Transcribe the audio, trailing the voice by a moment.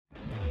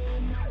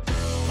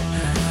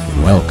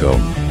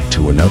welcome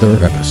to another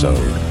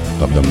episode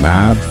of the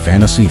Mad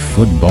Fantasy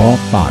Football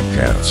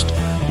Podcast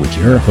with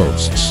your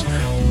hosts,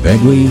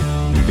 Begley,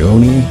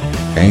 Goni,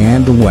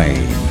 and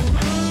Wayne.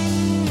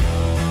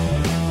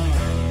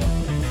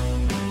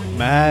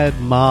 Mad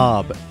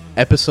Mob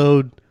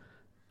episode.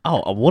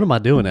 Oh, what am I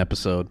doing?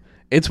 Episode.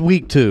 It's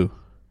week 2.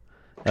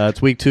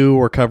 It's week 2.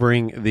 We're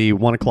covering the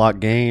 1 o'clock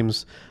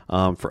games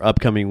for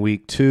upcoming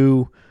week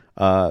 2.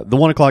 The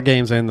 1 o'clock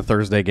games and the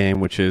Thursday game,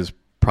 which is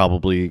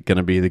probably going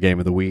to be the game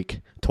of the week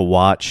to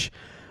watch.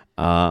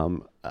 I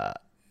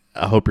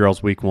hope your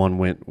all's week 1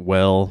 went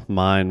well.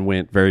 Mine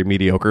went very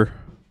mediocre.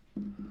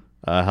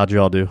 How'd you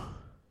all do?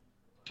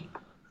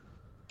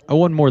 I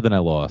won more than I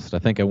lost. I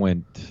think I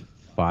went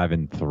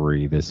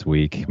 5-3 this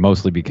week,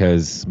 mostly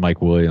because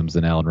Mike Williams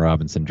and Allen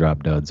Robinson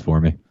dropped duds for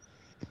me.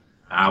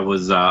 I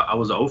was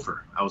 0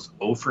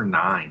 for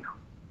 9.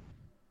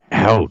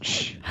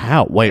 Ouch.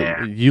 How? Wait,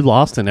 Yeah. You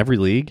lost in every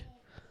league?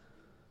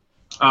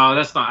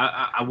 That's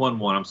not. I won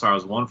 1. I'm sorry, I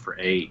was 1 for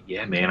 8.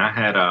 Yeah, man, I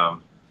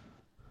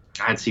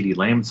had CD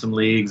Lamb in some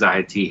leagues. I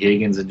had T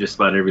Higgins in just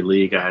about every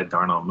league. I had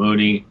Darnell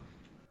Mooney.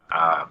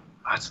 I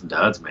had some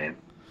duds, man.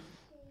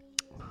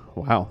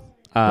 Wow.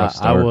 Rough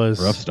start. I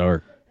was Rough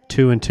start.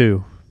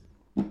 2-2.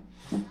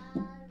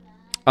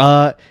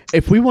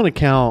 If we want to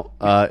count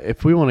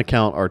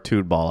our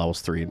two ball, I was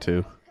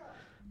 3-2.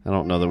 I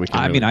don't know that we can.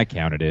 I mean, I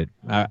counted it.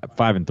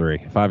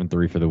 5-3.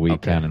 5-3 for the week,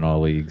 Okay. counting all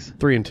leagues.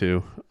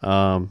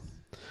 3-2.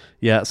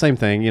 Yeah, same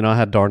thing. You know, I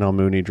had Darnell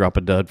Mooney drop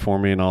a dud for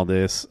me and all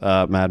this.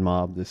 Mad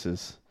Mob, this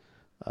is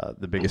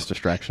the biggest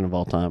distraction of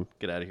all time.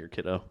 Get out of here,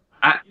 kiddo.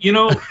 That's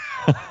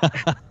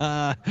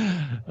I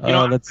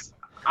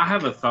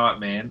have a thought,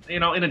 man. You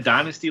know, in a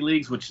dynasty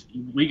leagues, which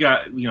we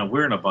got,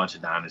 we're in a bunch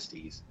of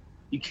dynasties.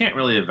 You can't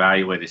really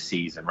evaluate a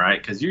season, right?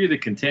 Because you're either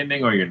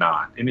contending or you're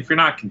not. And if you're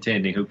not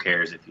contending, who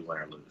cares if you win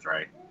or lose,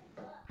 right?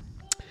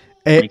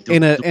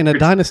 In a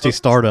dynasty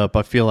startup,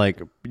 I feel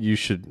like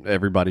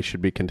everybody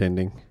should be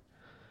contending.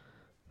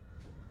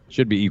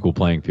 should be equal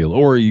playing field,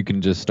 or you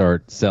can just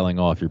start selling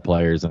off your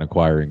players and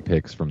acquiring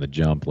picks from the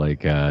jump,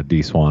 like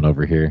D Swan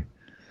over here.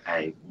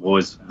 Hey,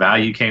 boys,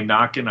 value came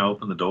knocking. I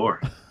opened the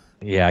door.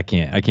 Yeah, I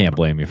can't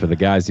blame you for the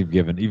guys you've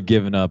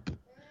given up.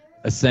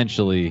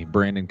 Essentially,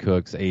 Brandon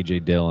Cooks,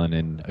 AJ Dillon,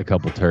 and a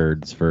couple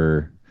turds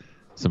for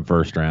some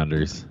first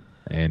rounders,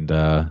 and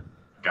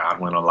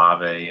Godwin,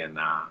 Olave, and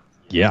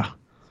yeah.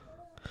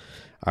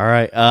 All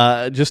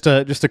right, just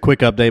a quick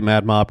update,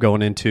 Mad Mob,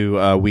 going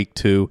into week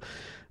 2.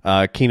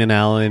 Keenan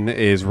Allen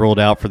is ruled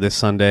out for this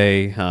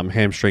Sunday,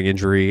 hamstring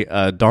injury.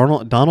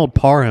 Donald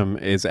Parham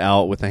is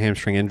out with a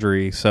hamstring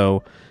injury,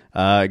 so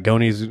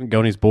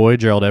Goni's boy,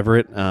 Gerald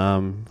Everett,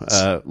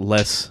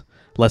 less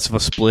of a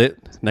split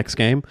next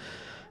game.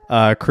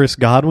 Chris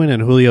Godwin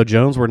and Julio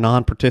Jones were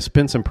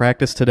non-participants in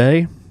practice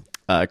today.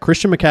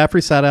 Christian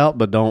McCaffrey sat out,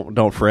 but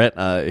don't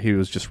fret. He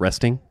was just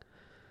resting,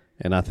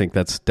 and I think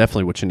that's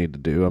definitely what you need to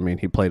do. I mean,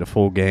 he played a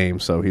full game,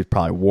 so he's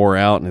probably wore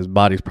out, and his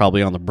body's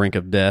probably on the brink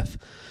of death.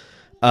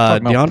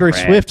 DeAndre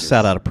Swift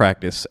sat out of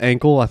practice.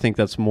 Ankle, I think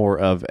that's more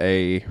of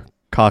a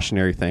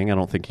cautionary thing. I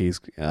don't think he's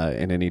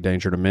in any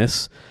danger to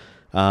miss.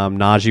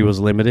 Najee was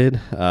limited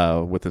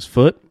with his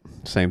foot.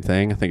 Same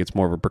thing. I think it's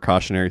more of a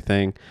precautionary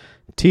thing.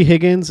 T.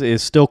 Higgins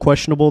is still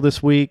questionable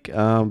this week,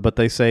 but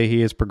they say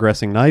he is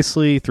progressing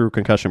nicely through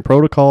concussion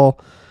protocol.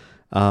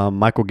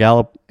 Michael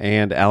Gallup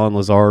and Alan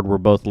Lazard were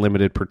both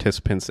limited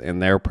participants in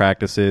their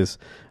practices.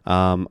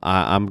 I'm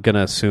going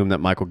to assume that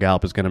Michael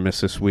Gallup is going to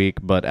miss this week,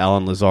 but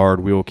Alan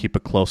Lazard we will keep a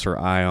closer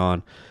eye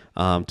on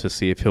to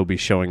see if he'll be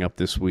showing up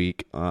this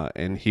week,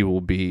 and he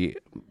will be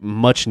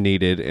much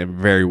needed and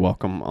very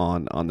welcome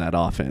on that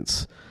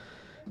offense.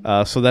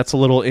 So that's a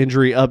little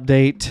injury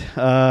update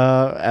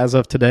as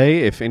of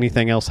today. If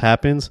anything else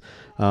happens,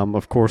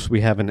 of course,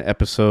 we have an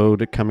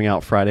episode coming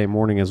out Friday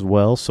morning as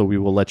well, so we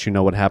will let you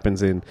know what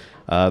happens in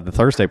the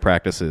Thursday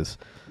practices.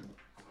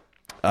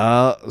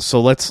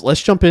 So let's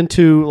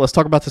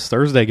talk about this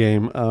Thursday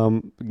game.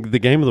 The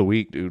game of the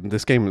week, dude.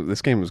 This game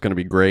is going to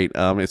be great.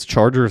 It's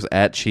Chargers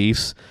at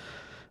Chiefs.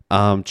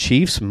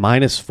 Chiefs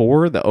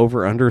 -4. The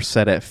over/under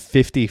set at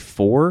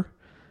 54.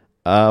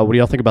 What do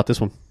y'all think about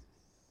this one?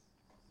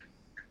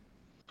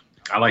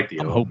 I like the.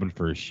 I'm hoping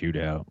for a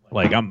shootout.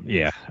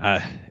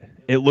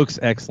 It looks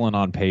excellent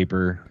on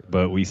paper,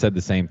 but we said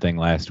the same thing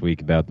last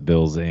week about the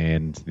Bills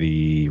and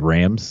the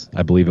Rams,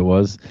 I believe it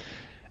was,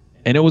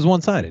 and it was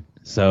one-sided.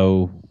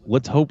 So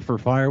let's hope for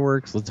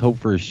fireworks. Let's hope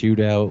for a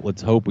shootout.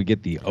 Let's hope we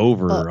get the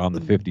over on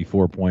the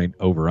 54-point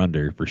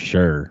over/under for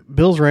sure.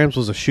 Bills Rams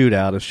was a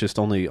shootout. It's just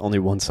only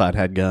one side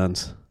had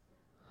guns.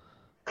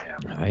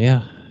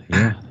 Yeah.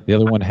 The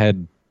other one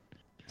had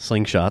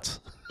Slingshots.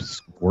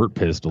 Squirt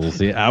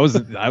pistols. Yeah, I was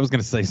going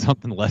to say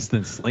something less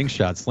than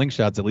slingshots.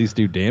 Slingshots at least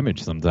do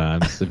damage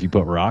sometimes if you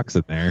put rocks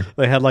in there.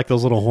 They had like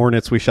those little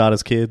hornets we shot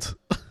as kids.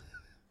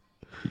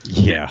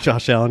 Yeah.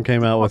 Josh Allen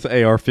came out with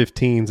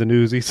AR-15s and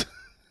Uzis.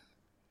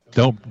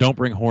 Don't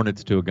bring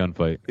hornets to a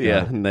gunfight.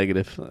 Yeah,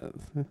 negative.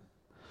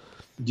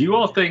 Do you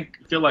all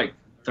feel like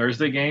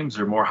Thursday games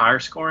are more higher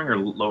scoring or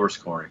lower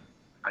scoring?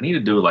 I need to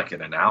do like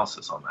an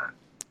analysis on that.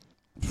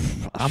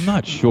 I'm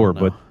not sure,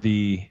 but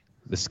the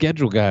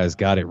schedule guys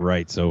got it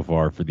right so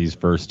far for these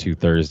first 2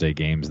 Thursday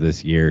games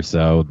this year.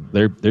 So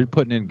they're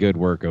putting in good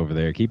work over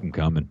there. Keep them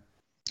coming.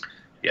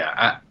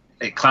 Yeah,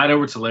 Clyde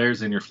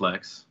Edwards-Hilaire's in your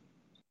flex.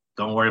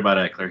 Don't worry about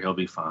Eckler; he'll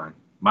be fine.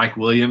 Mike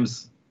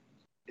Williams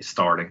is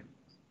starting.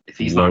 If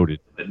he's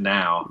loaded, but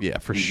now, yeah,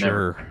 for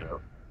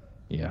sure.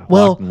 Yeah,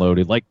 well, locked and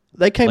loaded. Like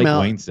they came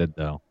out. Wayne said,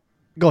 though.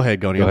 Go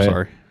ahead, Goni. I'm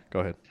sorry. Go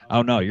ahead.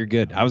 Oh no, you're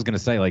good. I was gonna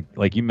say,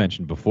 like you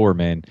mentioned before,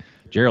 man.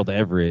 Gerald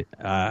Everett,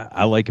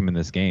 I like him in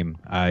this game.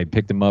 I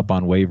picked him up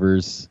on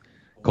waivers.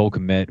 Cole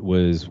Kmet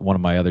was one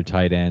of my other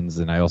tight ends,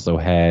 and I also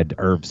had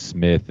Irv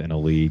Smith in a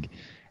league.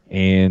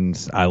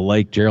 And I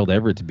like Gerald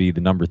Everett to be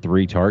the number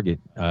 3 target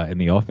in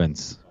the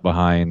offense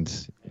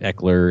behind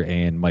Eckler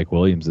and Mike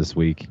Williams this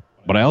week.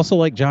 But I also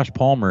like Josh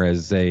Palmer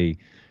as a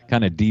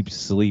kind of deep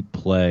sleep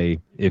play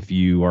if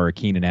you are a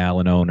Keenan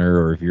Allen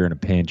owner or if you're in a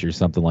pinch or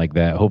something like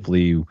that.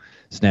 Hopefully you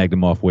snagged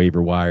him off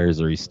waiver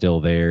wires or he's still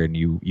there and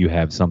you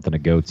have something to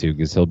go to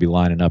because he'll be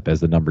lining up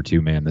as the number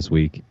 2 man this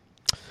week.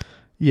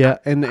 Yeah,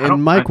 and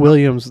Mike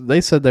Williams,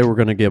 they said they were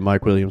going to get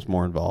Mike Williams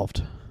more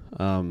involved.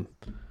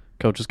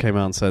 Coaches came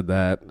out and said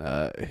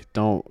that.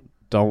 Don't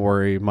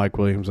worry, Mike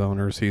Williams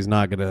owners. He's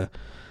not going to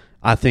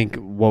 – I think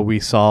what we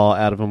saw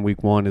out of him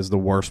week 1 is the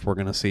worst we're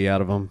going to see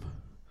out of him.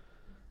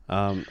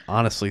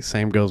 Honestly,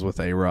 same goes with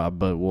A-Rob,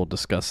 but we'll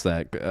discuss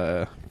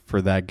that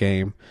for that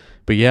game.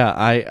 But yeah,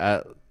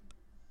 I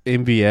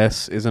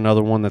MVS is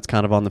another one that's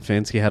kind of on the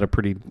fence. He had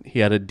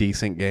a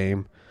decent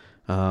game.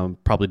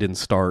 Probably didn't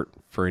start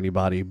for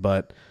anybody,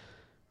 but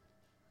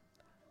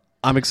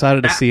I'm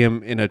excited to see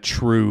him in a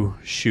true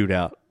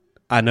shootout.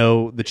 I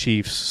know the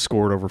Chiefs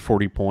scored over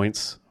 40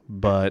 points,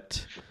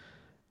 but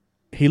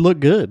he looked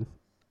good.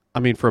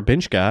 I mean, for a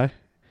bench guy,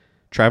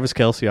 Travis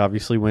Kelce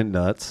obviously went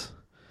nuts.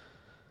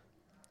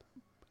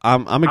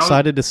 I'm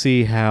excited to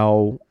see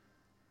how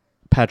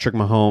Patrick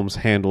Mahomes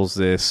handles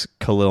this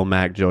Khalil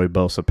Mack, Joey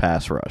Bosa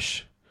pass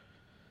rush.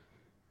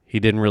 He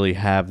didn't really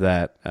have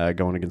that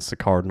going against the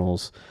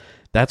Cardinals.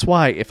 That's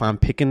why if I'm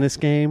picking this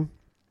game,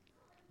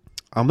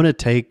 I'm gonna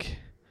take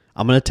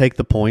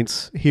the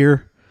points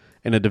here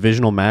in a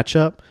divisional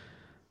matchup.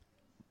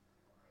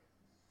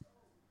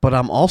 But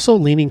I'm also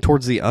leaning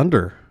towards the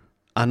under.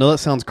 I know that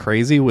sounds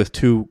crazy with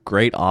 2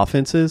 great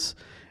offenses,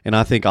 and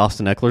I think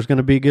Austin Eckler's going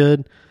to be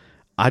good.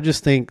 I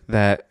just think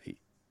that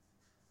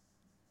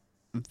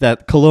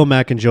Khalil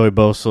Mack and Joey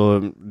Bosa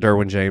and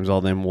Derwin James,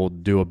 all them will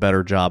do a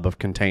better job of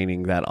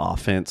containing that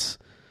offense.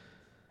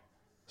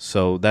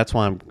 So that's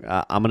why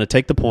I'm going to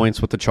take the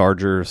points with the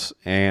Chargers,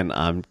 and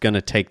I'm going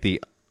to take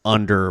the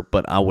under,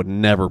 but I would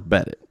never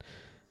bet it.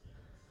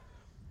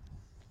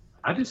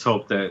 I just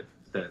hope that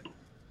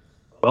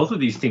both of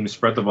these teams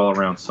spread the ball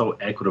around so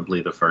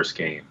equitably the first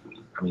game.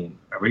 I mean,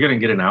 are we going to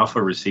get an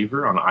alpha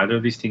receiver on either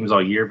of these teams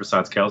all year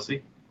besides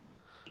Kelce?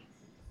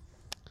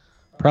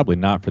 Probably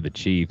not for the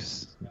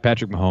Chiefs.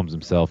 Patrick Mahomes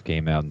himself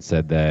came out and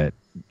said that,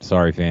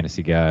 sorry,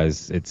 fantasy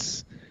guys,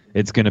 it's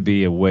going to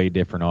be a way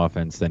different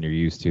offense than you're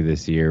used to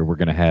this year. We're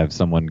going to have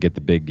someone get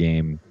the big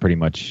game pretty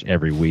much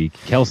every week.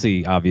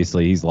 Kelce,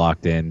 obviously, he's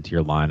locked into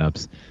your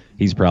lineups.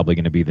 He's probably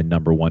going to be the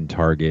number 1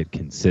 target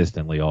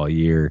consistently all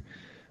year.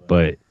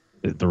 But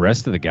the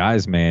rest of the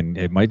guys, man,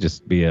 it might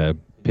just be a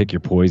pick your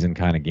poison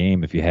kind of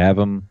game. If you have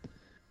them,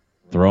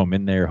 throw them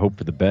in there, hope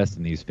for the best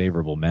in these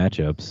favorable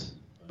matchups.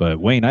 But,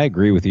 Wayne, I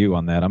agree with you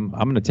on that. I'm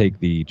going to take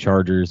the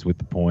Chargers with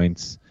the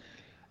points,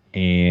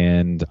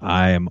 and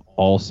I am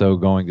also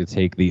going to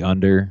take the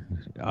under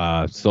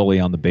solely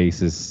on the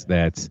basis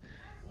that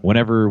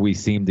whenever we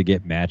seem to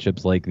get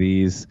matchups like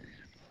these,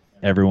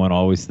 everyone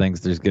always thinks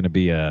there's going to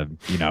be a,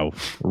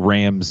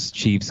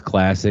 Rams-Chiefs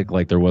classic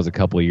like there was a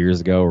couple of years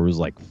ago where it was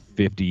like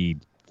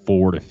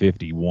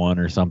 54-51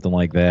 or something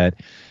like that.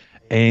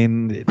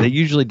 And they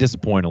usually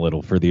disappoint a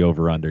little for the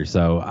over/under.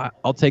 So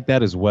I'll take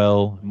that as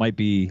well. Might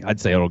be, I'd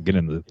say it'll get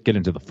into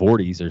the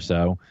 40s or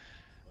so.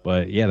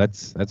 But, yeah,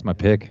 that's my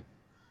pick.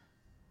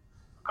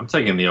 I'm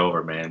taking the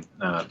over, man.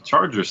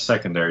 Chargers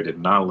secondary did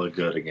not look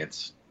good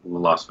against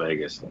Las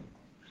Vegas.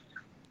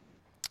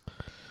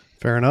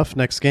 Fair enough.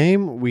 Next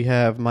game, we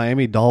have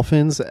Miami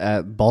Dolphins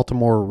at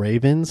Baltimore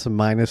Ravens,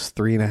 minus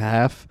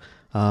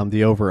 3.5.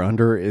 The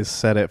over-under is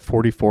set at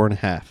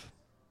 44.5.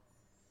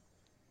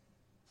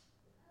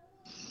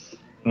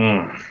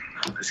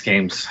 This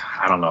game's,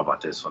 I don't know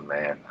about this one,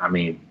 man. I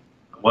mean,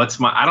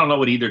 I don't know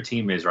what either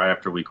team is right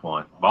after week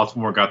 1.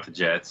 Baltimore got the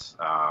Jets,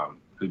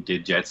 who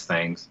did Jets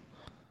things.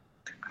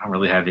 I don't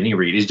really have any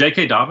read. Is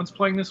J.K. Dobbins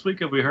playing this week?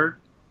 Have we heard?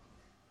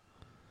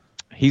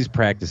 He's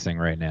practicing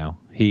right now.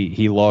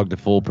 He logged a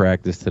full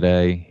practice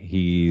today.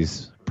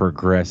 He's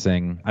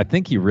progressing. I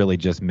think he really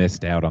just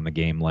missed out on the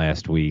game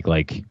last week.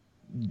 Like,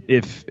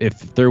 if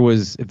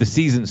the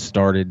season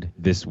started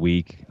this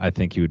week, I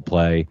think he would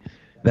play.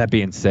 That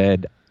being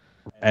said,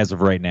 as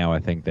of right now, I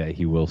think that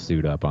he will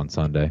suit up on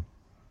Sunday.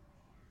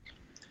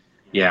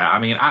 Yeah, I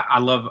mean, I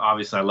love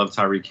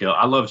Tyreek Hill.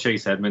 I love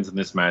Chase Edmonds in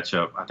this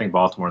matchup. I think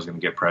Baltimore's going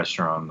to get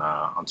pressure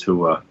on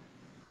Tua.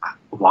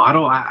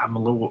 Waddle, I'm a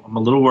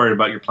little worried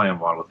about your playing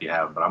Waddle if you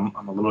have, but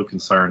I'm a little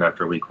concerned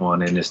after week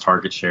 1 and his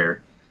target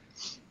share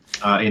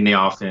in the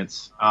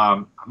offense.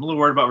 I'm a little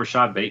worried about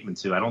Rashad Bateman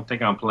too. I don't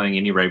think I'm playing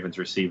any Ravens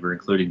receiver,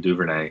 including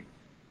Duvernay.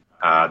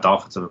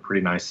 Dolphins have a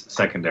pretty nice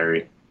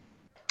secondary.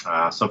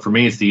 So for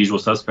me, it's the usual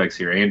suspects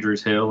here: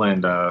 Andrews, Hill,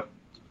 and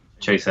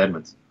Chase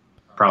Edmonds.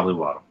 Probably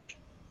Waddle.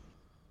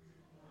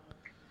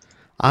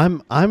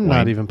 I'm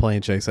not even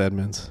playing Chase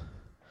Edmonds.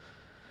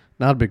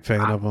 Not a big fan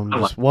of him.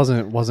 Just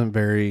wasn't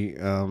very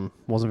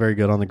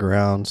good on the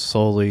ground.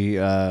 Solely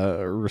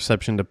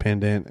reception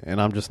dependent, and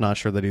I'm just not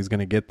sure that he's going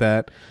to get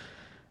that.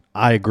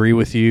 I agree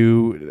with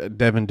you.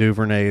 Devin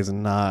Duvernay is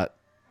not.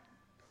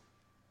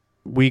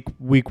 Week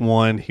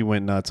 1, he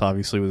went nuts.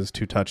 Obviously, with his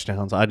 2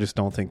 touchdowns. I just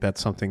don't think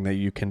that's something that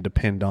you can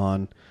depend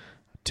on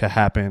to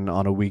happen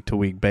on a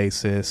week-to-week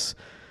basis.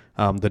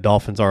 The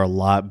Dolphins are a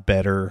lot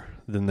better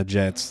than the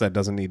Jets. That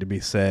doesn't need to be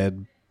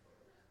said.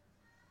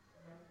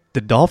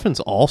 The Dolphins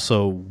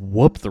also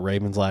whooped the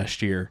Ravens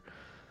last year.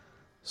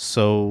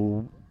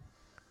 So,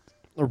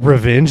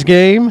 revenge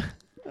game?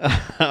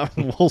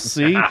 We'll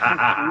see.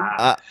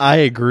 I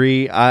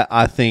agree.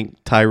 I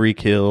think Tyreek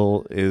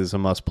Hill is a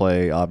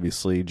must-play,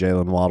 obviously.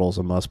 Jalen Waddle's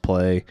a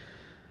must-play.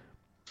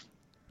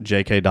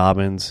 J.K.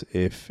 Dobbins,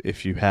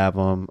 if you have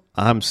him.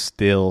 I'm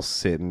still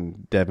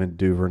sitting Devin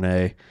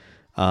Duvernay.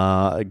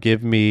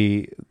 Give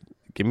me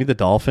the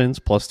Dolphins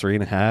plus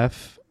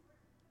 3.5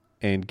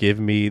 and give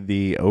me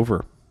the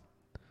over.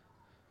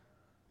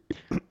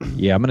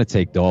 Yeah, I'm going to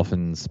take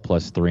Dolphins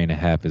plus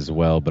 3.5 as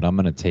well, but I'm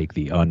going to take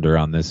the under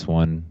on this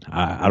one.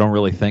 I don't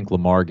really think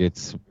Lamar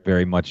gets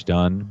very much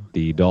done.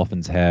 The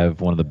Dolphins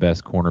have one of the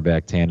best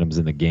cornerback tandems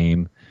in the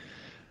game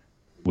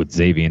with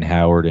Xavier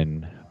Howard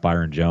and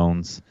Byron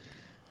Jones.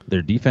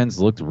 Their defense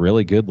looked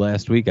really good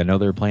last week. I know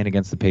they were playing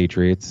against the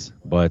Patriots,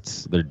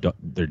 but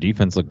their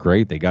defense looked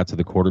great. They got to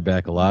the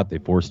quarterback a lot. They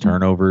forced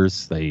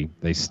turnovers. They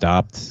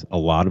stopped a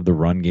lot of the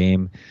run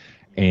game.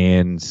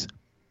 And,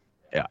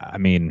 I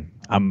mean,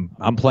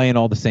 I'm playing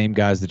all the same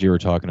guys that you were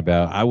talking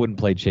about. I wouldn't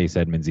play Chase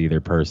Edmonds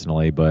either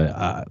personally, but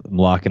I'm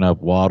locking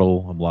up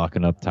Waddle. I'm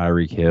locking up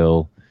Tyreek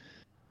Hill.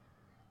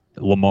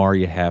 Lamar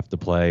you have to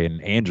play.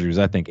 And Andrews,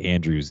 I think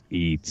Andrews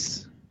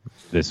eats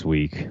this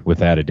week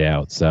without a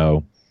doubt.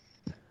 So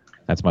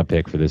that's my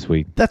pick for this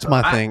week. That's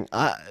my thing.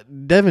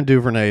 Devin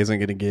Duvernay isn't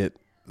going to get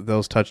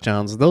those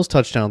touchdowns. Those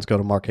touchdowns go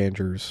to Mark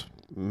Andrews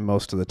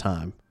most of the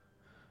time.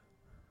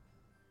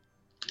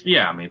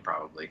 Yeah, I mean,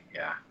 probably.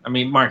 Yeah. I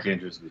mean, Mark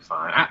Andrews will be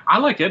fine. I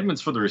like Edmonds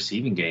for the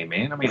receiving game,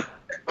 man. I mean,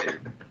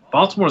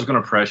 Baltimore's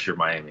going to pressure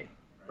Miami,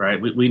 right?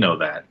 We know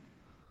that.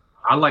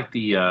 I like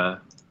the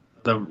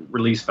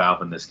release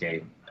valve in this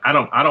game. I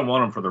don't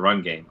want him for the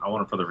run game. I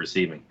want him for the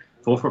receiving.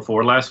 4 for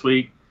 4 last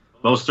week.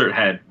 Mostert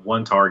had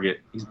 1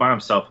 target. He's by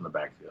himself in the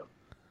backfield.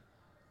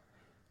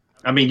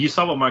 I mean, you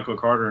saw what Michael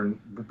Carter and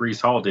Breece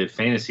Hall did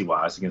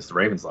fantasy-wise against the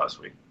Ravens last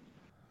week.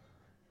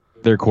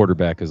 Their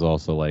quarterback is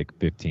also like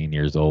 15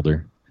 years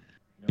older.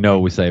 You know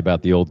what we say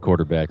about the old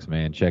quarterbacks,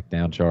 man. Check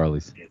down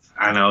Charlie's.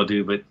 I know,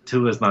 dude, but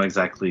Tua's not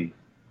exactly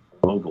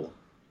mobile.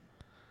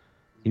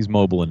 He's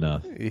mobile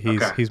enough.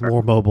 He's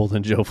more mobile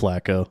than Joe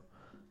Flacco.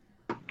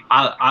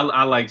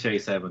 I like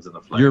Chase Evans in the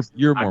flex.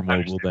 You're more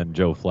mobile than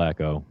Joe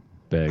Flacco,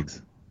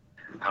 Beggs.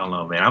 I don't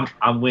know, man.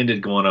 I'm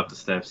winded going up the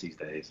steps these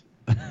days.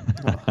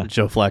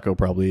 Joe Flacco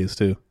probably is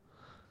too.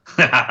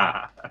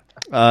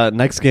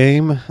 Next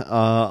game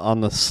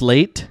on the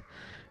slate.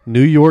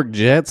 New York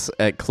Jets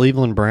at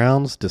Cleveland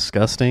Browns.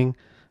 Disgusting.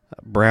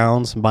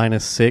 Browns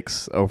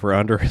 -6. Over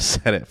under is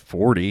set at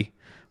 40.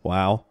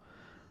 Wow.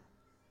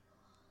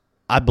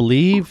 I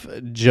believe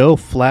Joe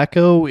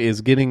Flacco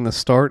is getting the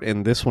start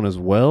in this one as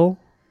well.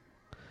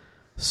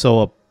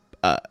 So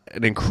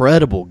an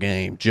incredible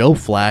game. Joe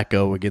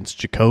Flacco against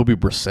Jacoby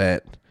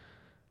Brissett.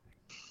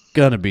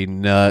 Gonna be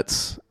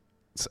nuts.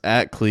 It's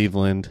at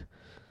Cleveland.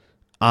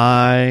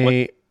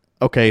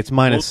 It's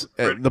minus.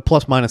 The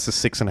plus minus is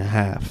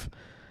 6.5.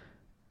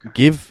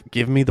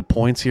 Give me the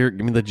points here.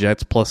 Give me the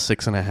Jets plus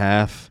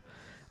 6.5.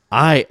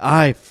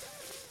 I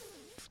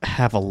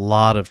have a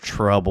lot of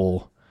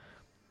trouble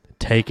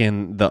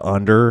taking the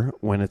under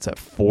when it's at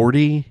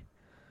 40.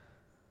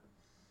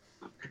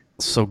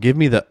 So give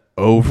me the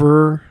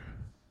over.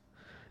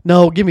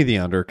 No, give me the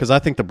under because I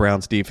think the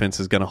Browns defense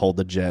is going to hold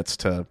the Jets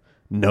to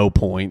no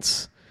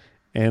points,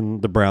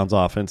 and the Browns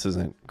offense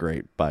isn't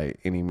great by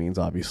any means.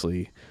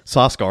 Obviously,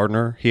 Sauce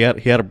Gardner he had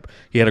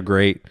a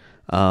great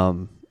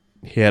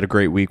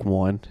week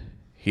 1.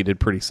 He did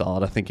pretty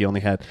solid. I think he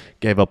only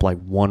gave up like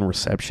 1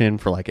 reception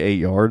for like 8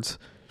 yards,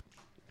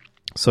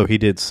 so he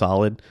did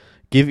solid.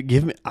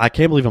 Give me. I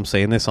can't believe I'm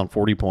saying this on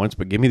 40 points,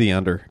 but give me the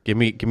under. Give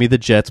me the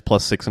Jets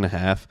plus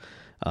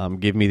 6.5.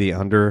 Give me the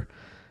under.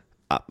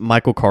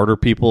 Michael Carter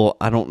people,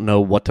 I don't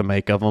know what to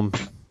make of him.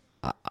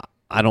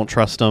 I don't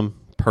trust him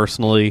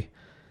personally.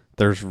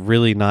 There's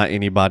really not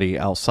anybody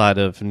outside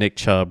of Nick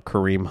Chubb,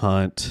 Kareem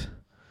Hunt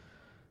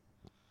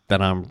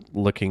that I'm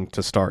looking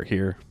to start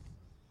here.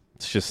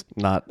 It's just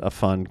not a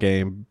fun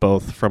game,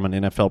 both from an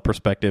NFL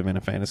perspective and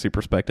a fantasy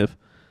perspective.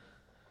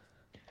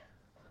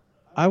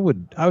 I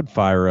would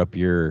fire up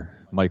your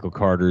Michael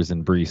Carter's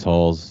and Brees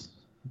Hall's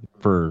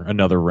for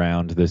another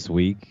round this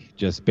week,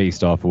 just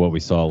based off of what we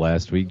saw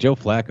last week. Joe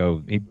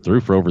Flacco, he threw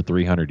for over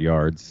 300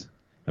 yards.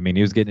 I mean,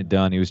 he was getting it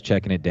done. He was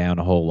checking it down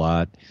a whole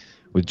lot.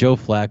 With Joe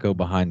Flacco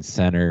behind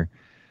center,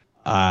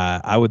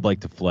 I would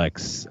like to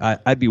flex.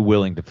 I'd be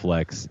willing to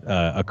flex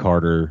a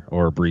Carter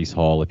or a Brees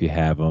Hall if you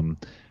have them.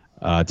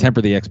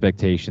 Temper the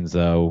expectations,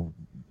 though.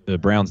 The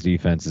Browns'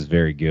 defense is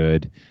very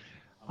good.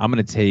 I'm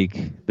going to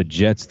take the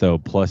Jets, though,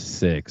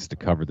 +6 to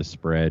cover the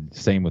spread.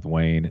 Same with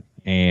Wayne.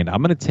 And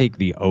I'm going to take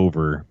the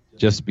over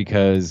just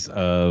because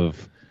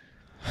of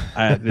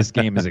this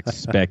game is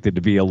expected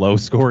to be a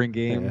low-scoring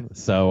game. Yeah.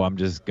 So I'm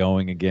just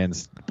going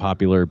against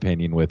popular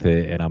opinion with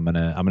it, and I'm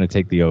gonna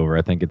take the over.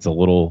 I think it's a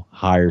little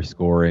higher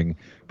scoring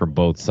from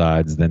both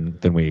sides than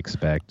we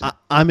expect.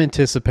 I'm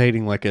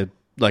anticipating like a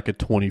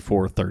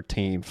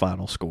 24-13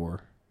 final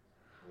score.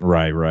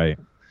 Right.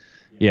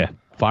 Yeah.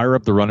 Fire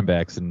up the running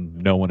backs and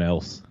no one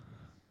else.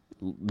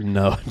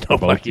 No,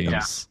 nobody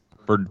else.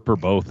 For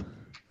both.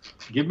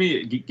 Give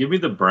me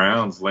the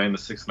Browns laying the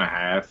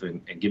 6.5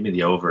 and give me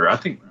the over. I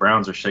think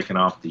Browns are shaking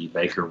off the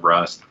Baker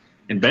rust.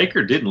 And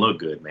Baker didn't look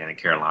good, man, in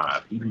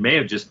Carolina. He may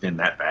have just been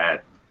that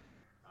bad.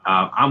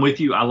 I'm with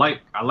you. I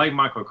like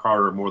Michael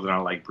Carter more than I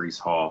like Brees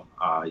Hall.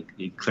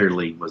 He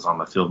clearly was on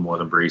the field more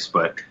than Brees,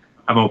 but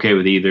I'm okay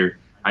with either.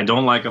 I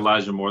don't like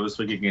Elijah Moore this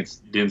week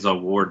against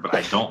Denzel Ward, but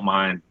I don't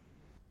mind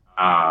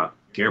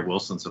Garrett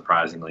Wilson,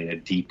 surprisingly, in a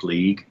deep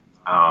league.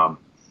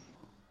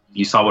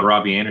 You saw what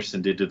Robbie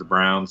Anderson did to the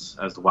Browns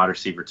as the wide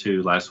receiver,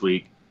 too, last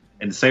week.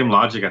 And the same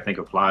logic, I think,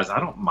 applies. I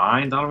don't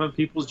mind Donovan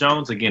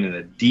Peoples-Jones, again, in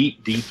a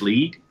deep, deep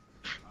league.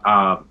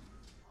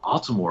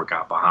 Baltimore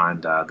got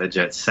behind the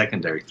Jets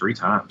secondary 3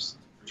 times.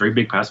 3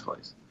 big pass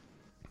plays.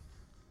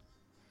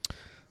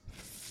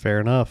 Fair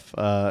enough.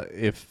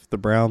 If the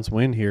Browns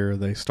win here,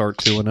 they start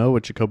 2-0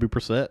 with Jacoby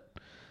Brissett.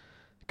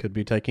 Could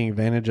be taking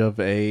advantage of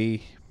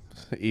a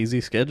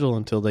easy schedule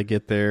until they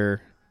get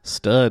their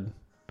stud.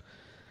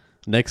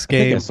 Next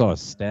game. I think I saw a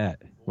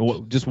stat. Well,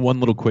 just one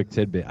little quick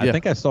tidbit. Yeah. I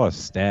think I saw a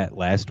stat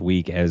last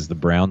week as the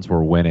Browns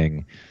were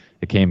winning.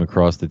 It came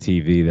across the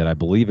TV that I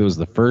believe it was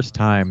the first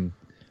time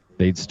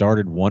they'd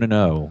started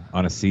 1-0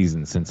 on a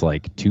season since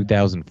like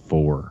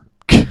 2004.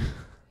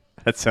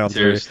 That sounds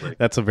seriously.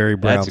 That's a very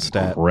Brown That's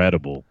stat.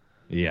 Incredible.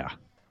 Yeah.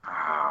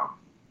 Wow.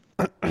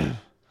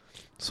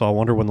 So I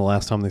wonder when the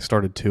last time they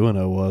started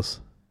 2-0 was.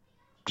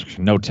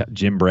 No,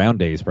 Jim Brown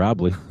days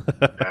probably.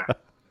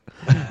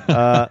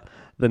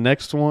 The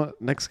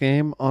next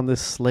game on this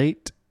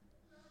slate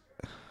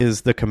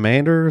is the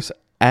Commanders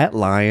at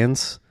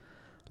Lions.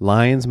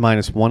 Lions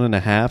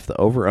 -1.5. The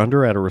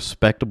over/under at a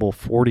respectable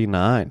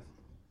 49.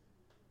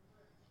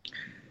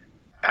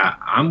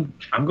 I'm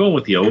going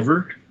with the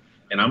over,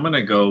 and I'm going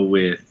to go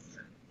with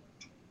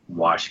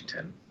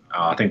Washington.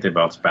 I think they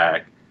bounce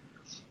back.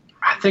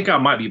 I think I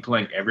might be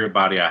playing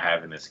everybody I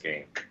have in this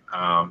game.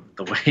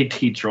 The way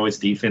Detroit's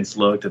defense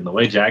looked and the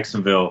way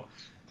Jacksonville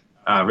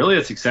really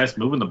had success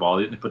moving the ball.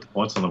 They didn't put the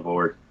points on the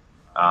board.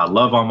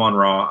 Love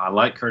Amon-Ra. I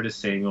like Curtis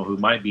Samuel, who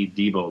might be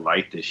Debo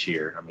Light this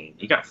year. I mean,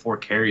 he got 4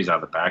 carries out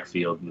of the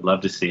backfield. You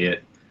love to see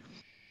it.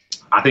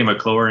 I think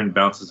McLaurin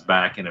bounces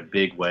back in a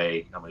big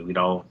way. I mean,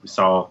 we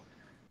saw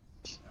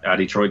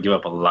Detroit give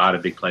up a lot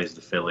of big plays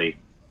to Philly.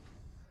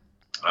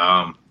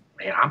 Man,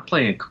 I'm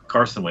playing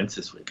Carson Wentz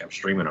this week. I'm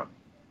streaming him.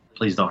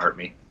 Please don't hurt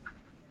me.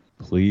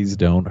 Please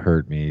don't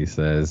hurt me, he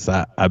says.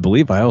 I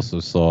believe I also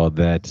saw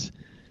that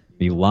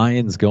the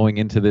Lions going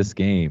into this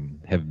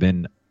game have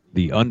been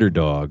the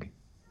underdog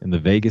in the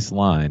Vegas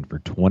line for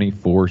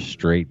 24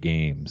 straight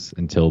games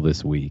until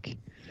this week.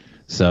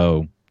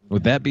 So,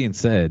 with that being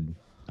said,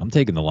 I'm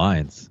taking the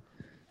Lions.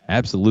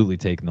 Absolutely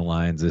taking the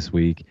Lions this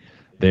week.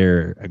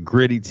 They're a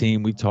gritty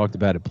team. We've talked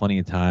about it plenty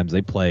of times.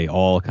 They play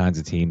all kinds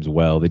of teams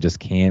well. They just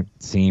can't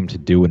seem to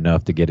do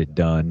enough to get it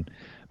done.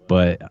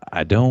 But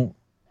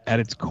at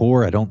its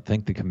core, I don't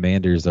think the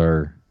Commanders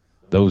are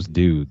those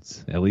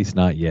dudes, at least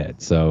not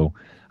yet. So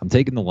I'm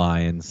taking the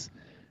Lions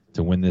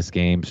to win this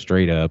game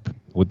straight up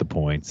with the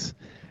points.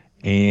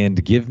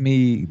 And give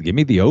me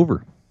the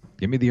over.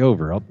 Give me the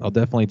over. I'll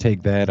definitely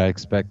take that. I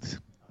expect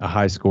a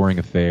high-scoring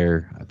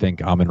affair. I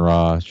think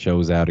Amon-Ra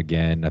shows out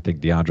again. I think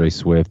DeAndre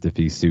Swift, if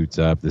he suits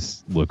up,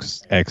 this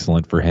looks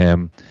excellent for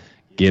him.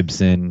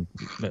 Gibson,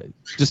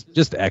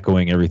 just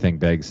echoing everything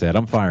Begg said.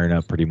 I'm firing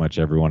up pretty much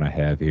everyone I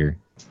have here.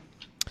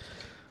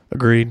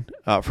 Agreed.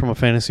 From a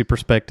fantasy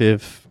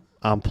perspective,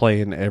 I'm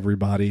playing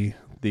everybody.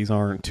 These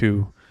aren't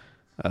two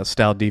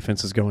stout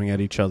defenses going at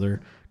each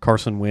other.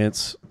 Carson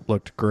Wentz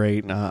looked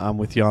great. I'm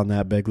with you on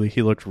that, Begley.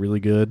 He looked really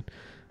good.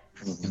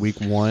 Week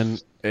 1,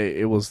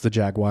 it was the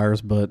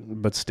Jaguars,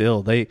 but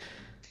still,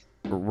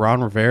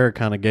 Ron Rivera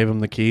kind of gave him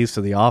the keys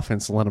to the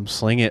offense and let him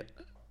sling it.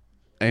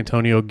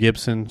 Antonio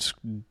Gibson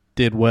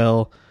did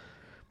well.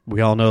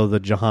 We all know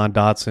that Jahan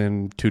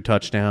Dotson, 2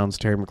 touchdowns.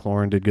 Terry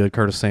McLaurin did good.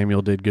 Curtis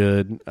Samuel did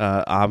good.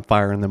 I'm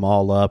firing them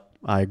all up.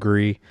 I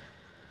agree.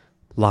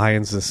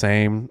 Lions the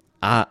same.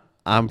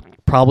 I'm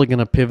probably going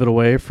to pivot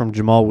away from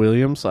Jamal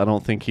Williams. I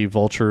don't think he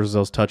vultures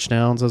those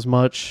touchdowns as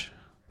much.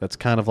 That's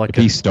kind of like if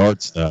he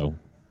starts though.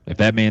 If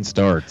that man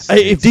starts,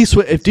 if D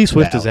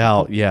Swift is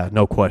out, yeah,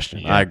 no question.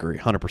 Yeah. I agree,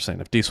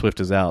 100%. If D Swift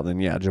is out, then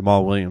yeah,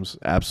 Jamal Williams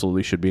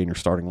absolutely should be in your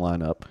starting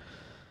lineup.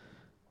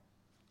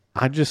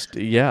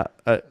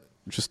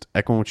 Just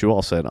echoing what you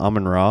all said.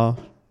 Amon-Ra,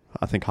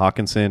 I think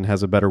Hawkinson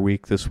has a better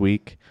week this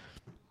week.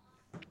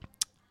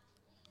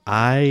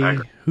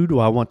 Who do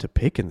I want to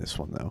pick in this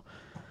one though?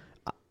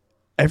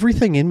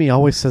 Everything in me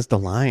always says the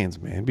Lions,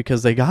 man,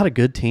 because they got a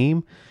good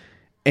team.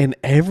 And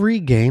every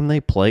game they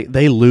play,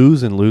 they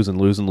lose and lose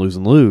and lose and lose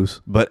and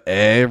lose. But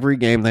every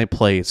game they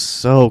play is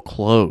so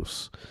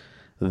close.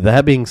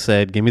 That being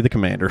said, give me the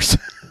Commanders.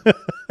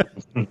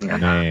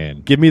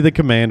 Man, Give me the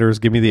Commanders.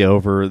 Give me the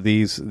over.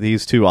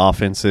 These two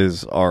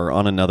offenses are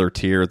on another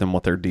tier than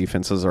what their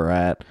defenses are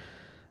at.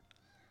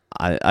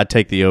 I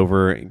take the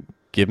over.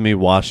 Give me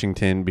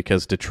Washington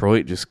because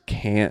Detroit just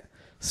can't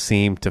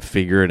seem to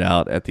figure it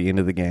out at the end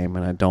of the game,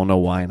 and I don't know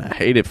why, and I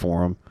hate it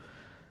for them.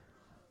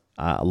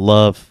 I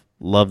love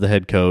the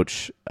head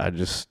coach.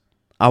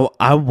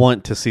 I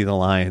want to see the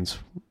Lions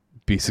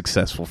be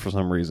successful for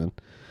some reason.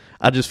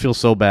 I just feel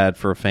so bad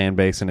for a fan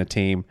base and a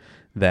team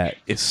that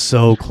is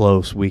so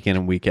close week in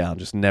and week out and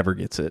just never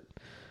gets it.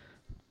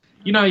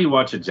 You know, you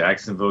watch a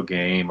Jacksonville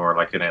game or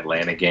like an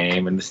Atlanta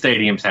game, and the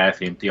stadium's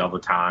half empty all the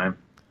time.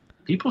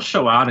 People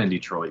show out in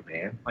Detroit,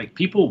 man. Like,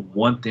 people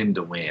want them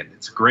to win.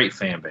 It's a great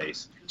fan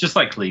base, just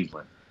like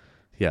Cleveland.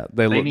 Yeah,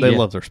 they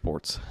love their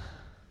sports.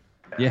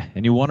 yeah,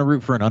 and you want to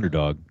root for an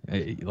underdog.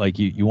 Like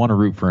you want to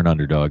root for an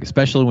underdog,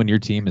 especially when your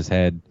team has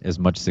had as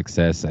much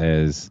success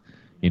as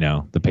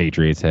the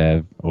Patriots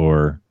have,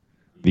 or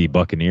the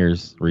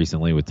Buccaneers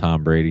recently with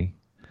Tom Brady,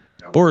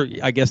 or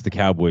I guess the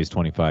Cowboys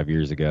 25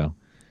 years ago.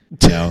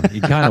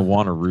 You kind of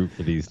want to root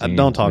for these teams.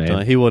 Don't talk to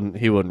him. He wouldn't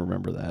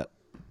remember that.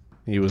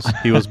 He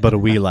was but a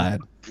wee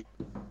lad.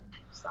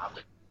 Stop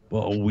it.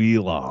 Well, a wee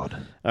lad.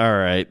 All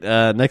right.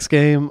 Next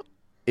game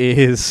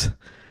is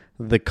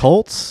the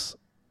Colts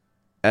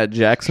at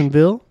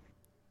Jacksonville.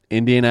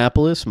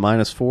 Indianapolis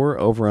 -4,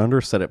 over under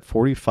set at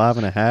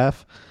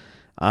 45.5.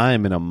 I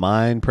am in a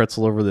mind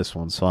pretzel over this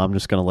one, so I'm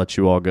just going to let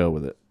you all go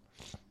with it.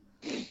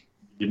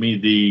 Give me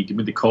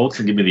the Colts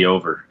and give me the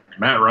over.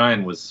 Matt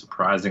Ryan was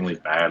surprisingly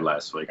bad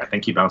last week. I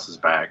think he bounces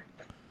back.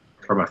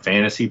 From a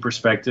fantasy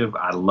perspective,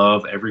 I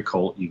love every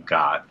Colt you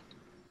got.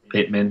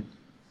 Pittman.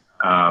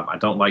 I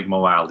don't like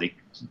Mo Alley.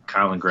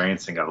 Kylan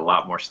Granson got a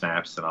lot more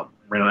snaps than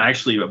ran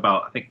actually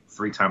about, I think,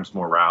 3 times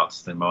more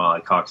routes than Mo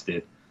Alley Cox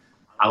did.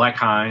 I like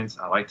Hines.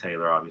 I like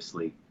Taylor,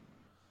 obviously.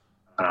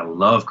 But I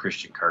love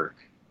Christian Kirk.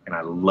 And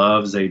I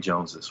love Zay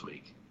Jones this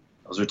week.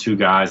 Those are 2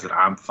 guys that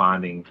I'm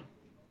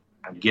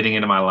getting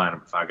into my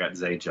lineup if I got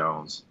Zay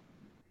Jones.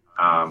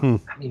 I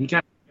mean, he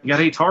got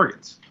 8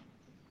 targets.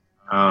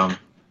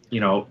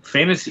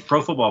 Fantasy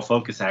Pro Football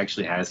Focus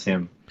actually has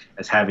him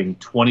as having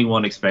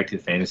 21 expected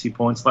fantasy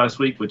points last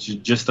week, which is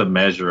just a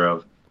measure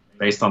of,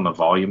 based on the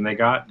volume they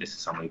got, this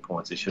is how many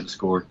points they should have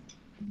scored.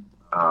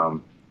 I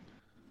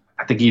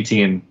think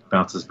Etienne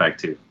bounces back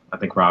too. I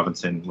think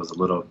Robinson was a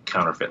little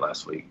counterfeit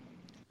last week.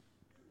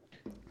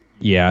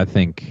 Yeah, I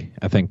think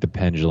the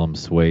pendulum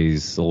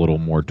sways a little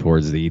more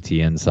towards the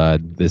ETN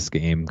side this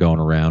game going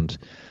around.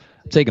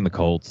 I'm taking the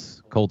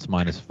Colts. Colts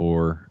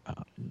 -4.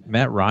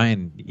 Matt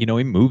Ryan, he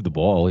moved the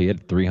ball. He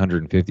had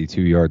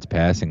 352 yards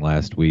passing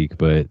last week,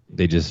 but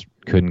they just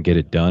couldn't get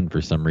it done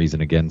for some reason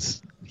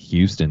against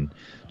Houston.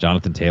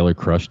 Jonathan Taylor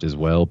crushed as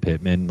well.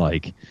 Pittman,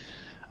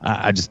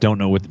 I just don't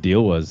know what the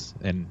deal was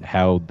and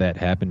how that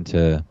happened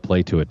to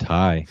play to a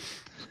tie.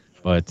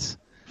 But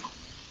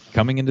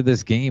coming into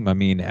this game, I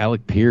mean,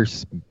 Alec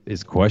Pierce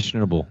is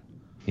questionable.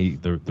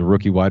 The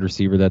rookie wide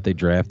receiver that they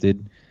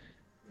drafted.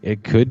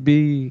 It could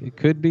be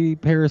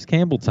Paris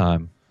Campbell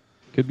time.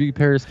 Could be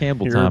Paris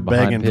Campbell You're time.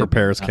 begging for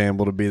Paris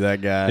Campbell to be that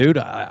guy. Dude,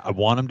 I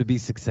want him to be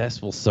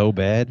successful so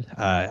bad.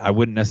 I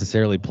wouldn't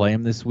necessarily play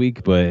him this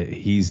week, but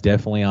he's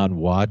definitely on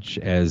watch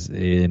as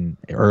an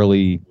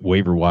early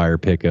waiver wire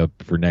pickup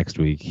for next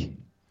week.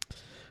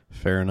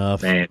 Fair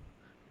enough. Man,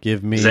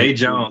 give me Zay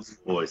Jones,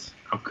 boys.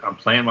 I'm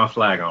playing my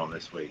flag on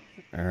this week.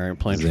 All right,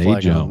 playing Zay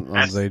flag Jones.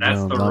 on Zay That's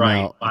Jones. the I'm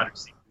right out. wide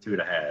receiver 2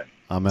 to have.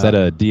 I'm Is out.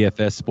 that a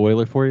DFS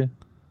spoiler for you?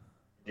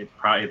 It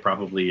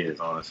probably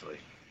is, honestly.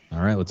 All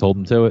right, let's hold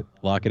him to it.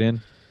 Lock it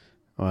in.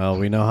 Well,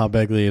 we know how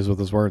Begley is with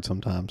his words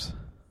sometimes.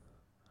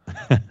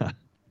 Give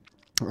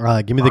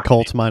me the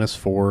Colts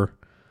 -4.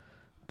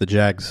 The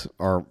Jags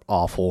are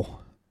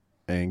awful.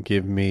 And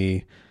give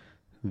me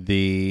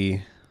the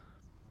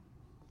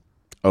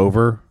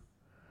over.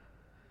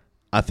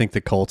 I think the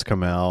Colts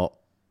come out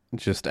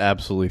just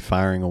absolutely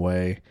firing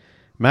away.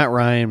 Matt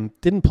Ryan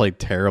didn't play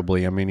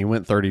terribly. I mean, he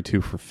went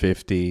 32 for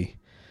 50.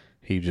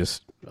 He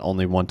just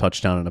only 1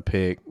 touchdown and a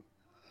pick.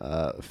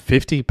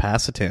 50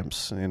 pass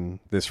attempts in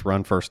this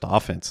run-first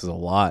offense is a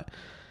lot.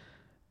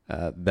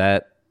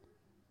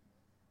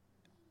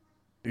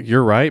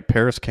 You're right.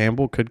 Paris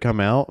Campbell could come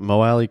out.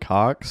 Mo Alley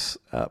Cox.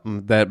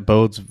 That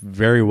bodes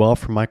very well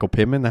for Michael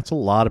Pittman. That's a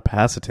lot of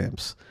pass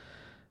attempts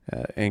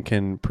and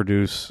can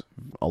produce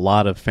a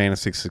lot of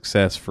fantasy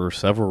success for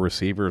several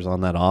receivers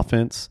on that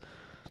offense.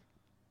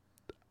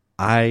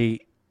 I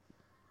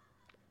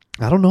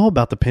don't know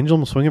about the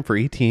pendulum swinging for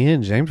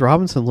ETN. James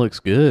Robinson looks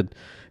good.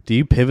 Do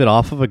you pivot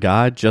off of a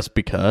guy just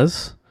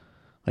because?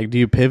 Like, do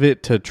you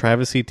pivot to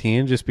Travis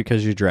Etienne just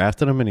because you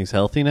drafted him and he's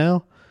healthy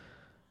now?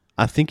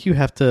 I think you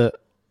have to.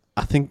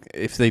 I think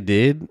if they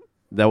did,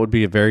 that would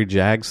be a very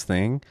Jags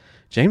thing.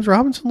 James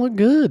Robinson looked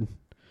good.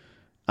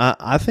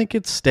 I think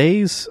it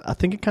stays. I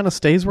think it kind of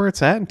stays where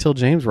it's at until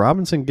James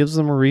Robinson gives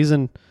them a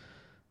reason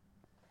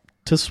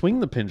to swing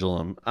the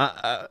pendulum.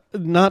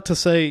 Not to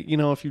say,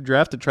 if you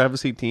drafted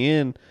Travis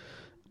Etienne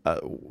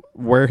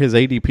where his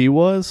ADP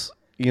was,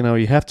 you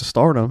have to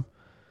start him.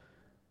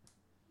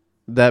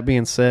 That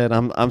being said,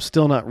 I'm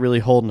still not really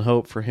holding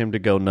hope for him to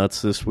go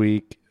nuts this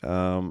week.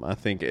 I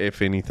think,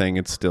 if anything,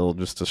 it's still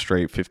just a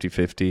straight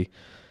 50-50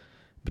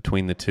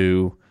 between the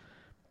two.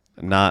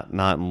 Not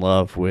in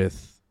love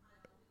with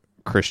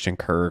Christian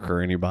Kirk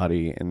or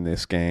anybody in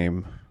this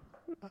game.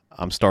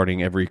 I'm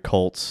starting every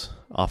Colts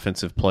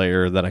offensive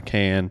player that I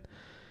can,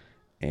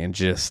 and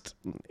just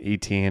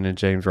ETN and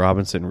James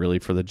Robinson really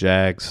for the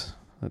Jags.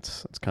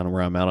 That's kind of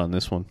where I'm at on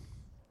this one.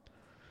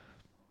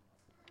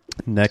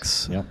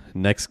 Next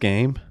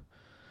game,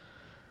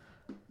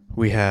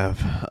 we have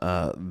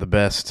the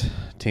best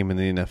team in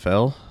the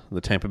NFL,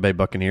 the Tampa Bay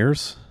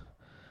Buccaneers,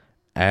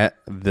 at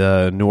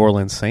the New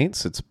Orleans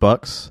Saints. It's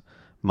Bucks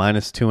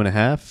minus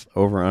 2.5,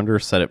 over under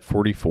set at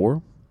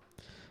 44.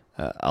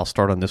 I'll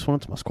start on this one.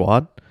 It's my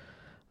squad.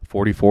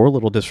 44, a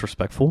little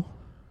disrespectful.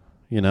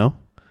 I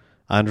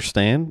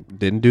understand.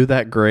 Didn't do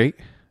that great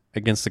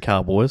against the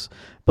Cowboys,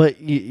 but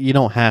you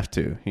don't have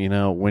to.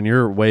 When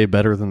you're way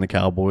better than the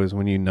Cowboys,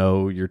 when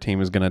your team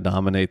is going to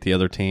dominate the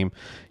other team,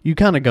 you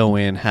kind of go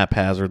in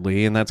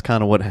haphazardly, and that's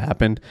kind of what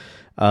happened.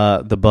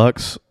 The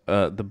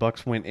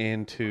Bucks went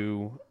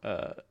into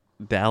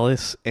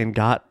Dallas and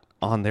got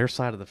on their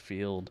side of the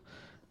field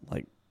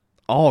like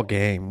all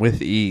game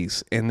with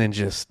ease, and then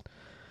just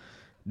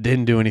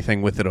didn't do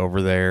anything with it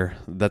over there.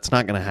 That's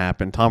not going to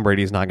happen. Tom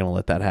Brady's not going to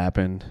let that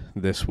happen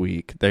this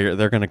week.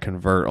 They're going to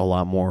convert a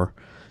lot more.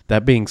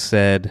 That being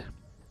said,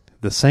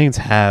 the Saints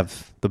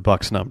have the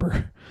Bucks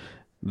number.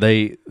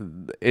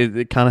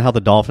 It kind of how the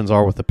Dolphins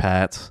are with the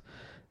Pats.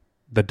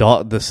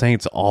 The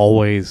Saints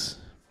always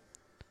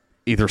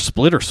either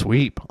split or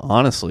sweep.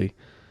 Honestly,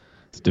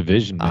 it's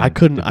division. Man. I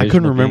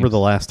couldn't remember the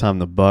last time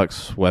the Bucks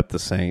swept the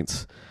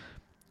Saints.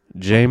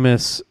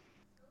 Jameis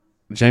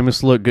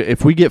looked good.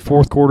 If we get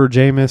fourth quarter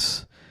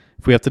Jameis,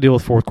 if we have to deal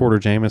with fourth quarter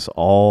Jameis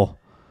all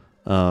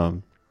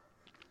game,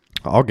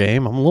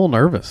 I'm a little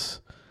nervous.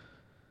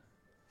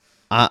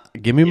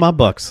 Give me my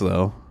Bucks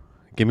though.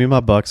 Give me my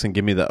Bucks and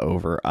give me the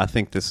over. I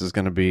think this is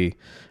going to be.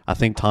 I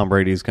think Tom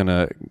Brady's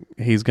gonna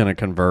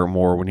convert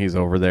more when he's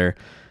over there.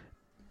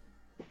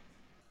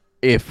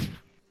 If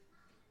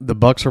the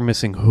Bucks are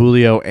missing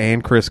Julio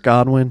and Chris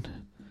Godwin,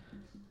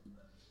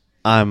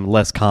 I'm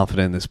less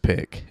confident in this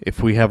pick.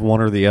 If we have one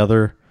or the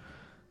other,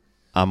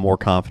 I'm more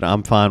confident.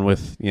 I'm fine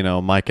with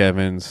Mike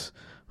Evans,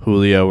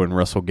 Julio, and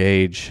Russell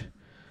Gage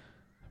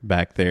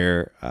back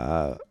there.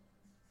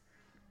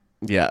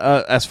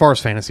 As far as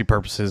fantasy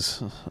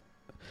purposes,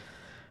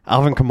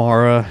 Alvin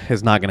Kamara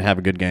is not going to have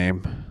a good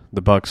game.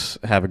 The Bucks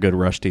have a good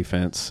rush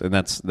defense, and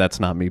that's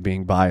not me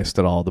being biased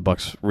at all. The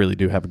Bucks really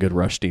do have a good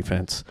rush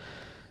defense.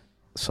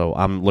 So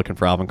I'm looking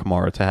for Alvin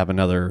Kamara to have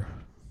another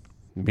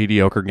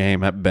mediocre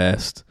game at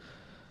best.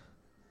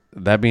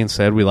 That being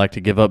said, we like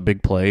to give up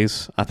big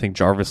plays. I think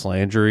Jarvis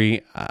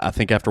Landry, I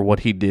think after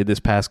what he did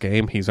this past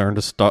game, he's earned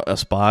a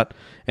spot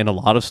in a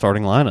lot of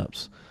starting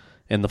lineups.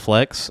 In the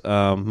flex,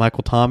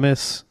 Michael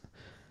Thomas,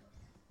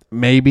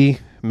 maybe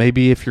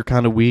if you're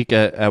kind of weak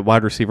at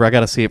wide receiver, I got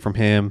to see it from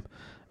him.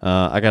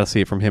 I got to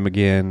see it from him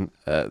again.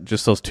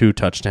 Just those 2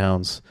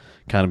 touchdowns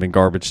kind of in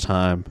garbage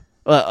time.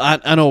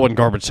 I know it wasn't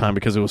garbage time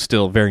because it was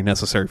still very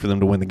necessary for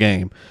them to win the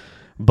game.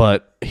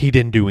 But he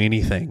didn't do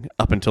anything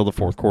up until the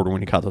fourth quarter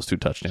when he caught those 2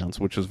 touchdowns,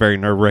 which was very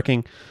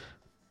nerve-wracking.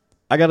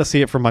 I got to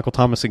see it from Michael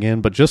Thomas again,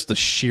 but just the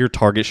sheer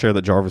target share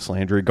that Jarvis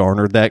Landry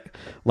garnered that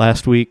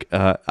last week,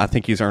 I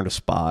think he's earned a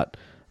spot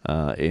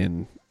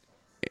in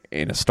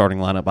a starting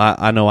lineup.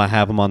 I know I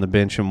have him on the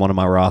bench in one of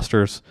my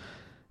rosters.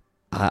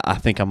 I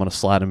think I'm going to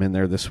slide him in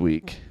there this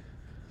week.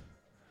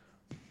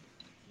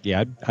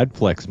 Yeah, I'd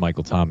flex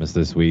Michael Thomas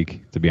this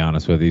week, to be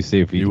honest with you.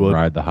 See if he can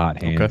ride the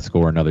hot hand,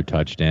 score another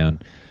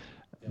touchdown.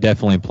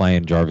 Definitely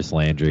playing Jarvis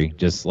Landry,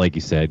 just like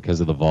you said,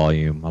 because of the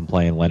volume. I'm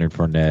playing Leonard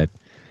Fournette.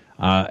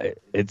 And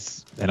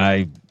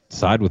I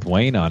side with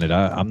Wayne on it.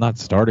 I'm not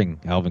starting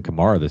Alvin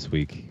Kamara this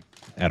week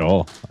at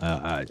all.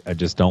 I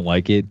just don't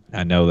like it.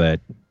 I know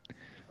that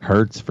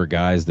hurts for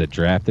guys that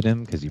drafted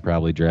him because you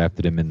probably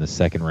drafted him in the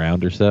second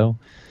round or so.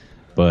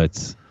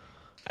 But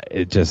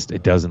it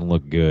doesn't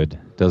look good.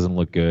 Doesn't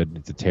look good.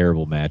 It's a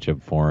terrible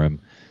matchup for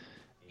him.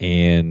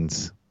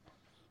 And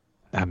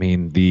I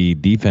mean, the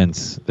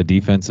defense of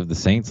the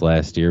Saints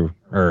last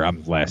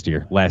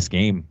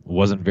game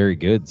wasn't very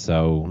good.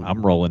 So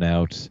I'm rolling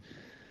out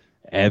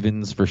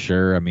Evans for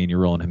sure. I mean, you're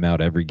rolling him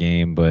out every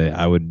game, but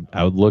I would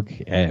look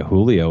at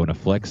Julio in a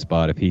flex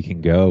spot if he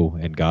can go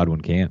and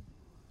Godwin can't.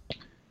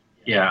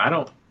 Yeah, I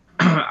don't.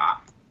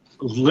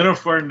 Leonard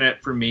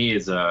Fournette for me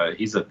is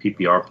he's a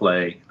PPR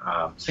play.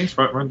 Saints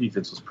run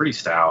defense was pretty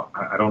stout.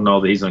 I don't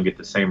know that he's going to get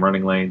the same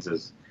running lanes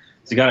as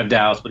he got in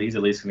Dallas, but he's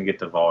at least going to get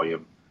the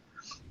volume.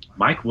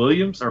 Mike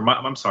Evans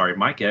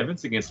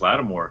against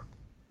Lattimore.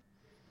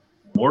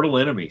 Mortal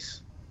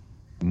enemies.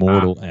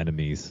 Mortal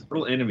enemies.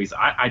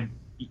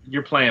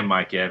 You're playing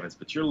Mike Evans,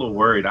 but you're a little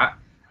worried.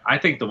 I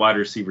think the wide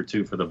receiver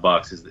 2 for the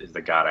Bucs is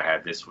the guy to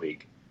have this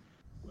week.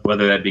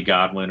 Whether that be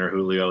Godwin or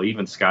Julio,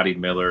 even Scotty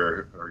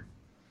Miller or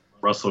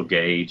Russell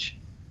Gage,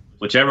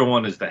 whichever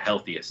one is the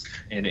healthiest,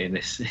 and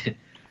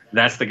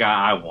that's the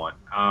guy I want.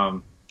 I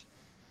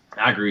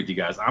agree with you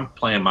guys. I'm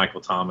playing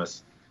Michael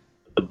Thomas.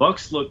 The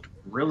Bucs looked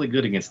really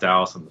good against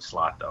Dallas in the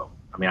slot, though.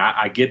 I mean,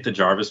 I get the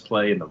Jarvis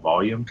play and the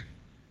volume.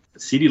 The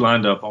CD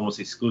lined up almost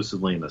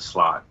exclusively in the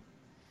slot,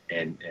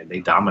 and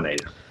they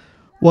dominated.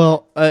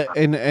 Well,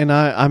 and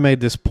I made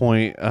this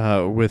point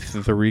with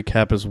the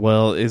recap as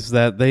well, is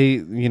that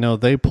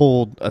they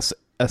pulled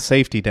a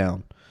safety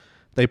down.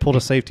 They pulled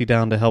a safety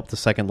down to help the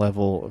second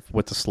level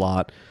with the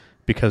slot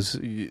because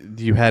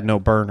you had no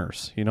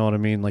burners. You know what I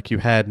mean? Like you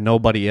had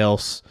nobody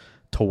else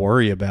to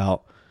worry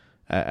about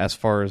as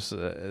far as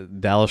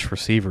Dallas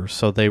receivers.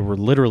 So they were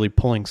literally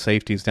pulling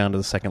safeties down to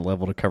the second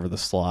level to cover the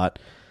slot.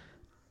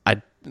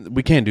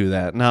 We can't do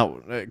that. Now,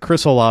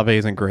 Chris Olave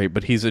isn't great,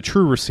 but he's a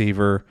true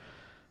receiver,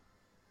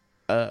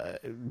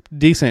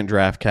 decent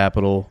draft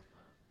capital.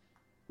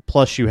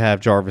 Plus, you have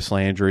Jarvis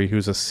Landry,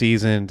 who's a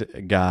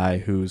seasoned guy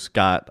who's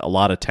got a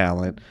lot of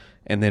talent.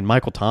 And then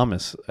Michael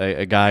Thomas,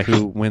 a guy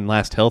who, when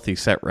last healthy,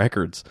 set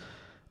records.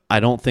 I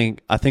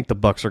think the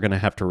Bucs are going to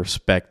have to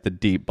respect the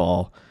deep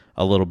ball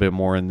a little bit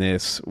more in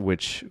this,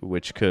 which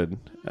could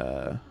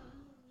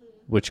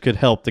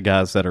help the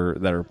guys that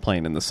are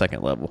playing in the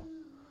second level.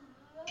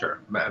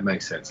 Sure, that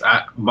makes sense.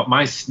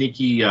 My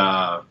sneaky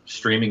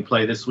streaming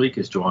play this week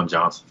is Juwan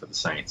Johnson for the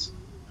Saints.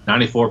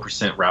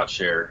 94% route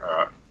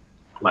share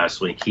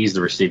last week. He's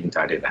the receiving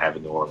tight end to have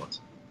in New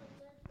Orleans.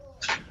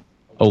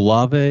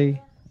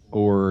 Olave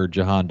or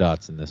Jahan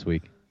Dotson this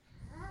week?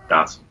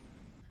 Dotson.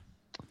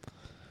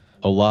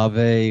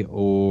 Olave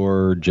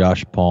or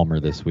Josh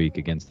Palmer this week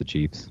against the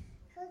Chiefs?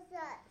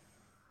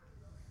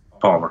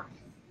 Palmer.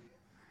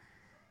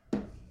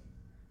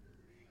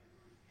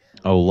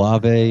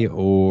 Olave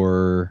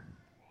or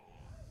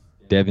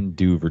Devin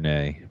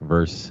Duvernay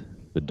versus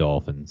the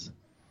Dolphins?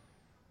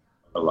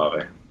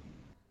 Olave.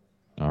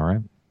 All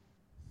right.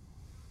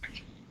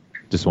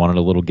 Just wanted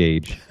a little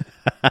gauge.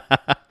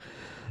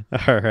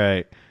 All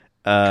right.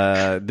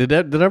 Did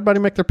everybody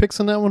make their picks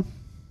on that one?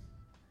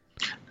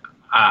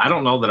 I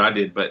don't know that I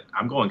did, but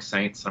I'm going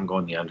Saints. I'm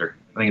going the under.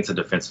 I think it's a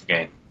defensive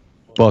game.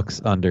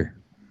 Bucks under.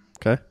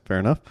 Okay, fair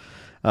enough.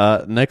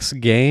 Next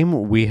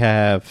game we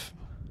have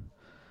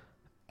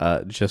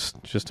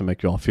just to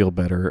make you all feel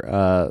better.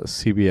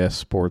 CBS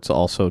Sports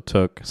also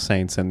took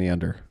Saints and the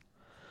under.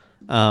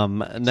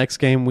 Next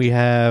game we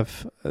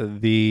have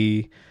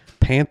the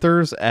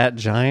Panthers at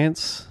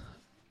Giants.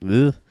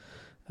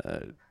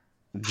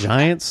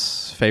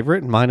 Giants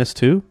favorite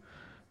 -2.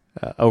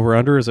 Over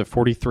under is at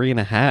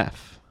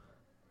 43.5.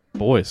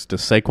 Boys,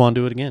 does Saquon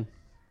do it again?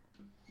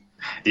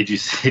 Did you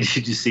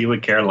see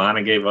what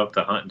Carolina gave up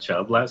to Hunt and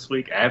Chubb last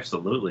week?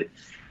 Absolutely.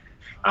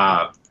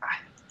 Saquon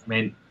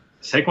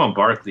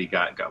Barkley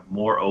got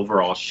more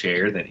overall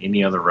share than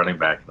any other running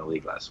back in the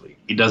league last week.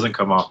 He doesn't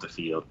come off the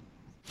field.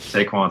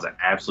 Saquon's an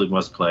absolute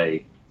must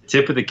play.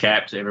 Tip of the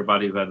cap to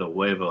everybody who had the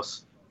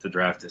huevos to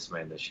draft this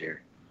man this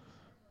year.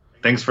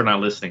 Thanks for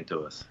not listening to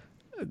us.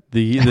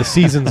 The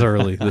season's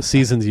early. The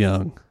season's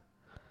young.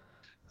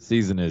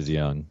 Season is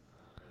young.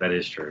 That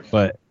is true.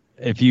 But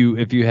if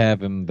you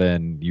have him,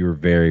 then you're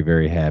very,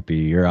 very happy.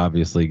 You're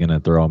obviously going to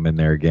throw him in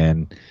there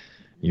again.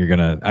 You're going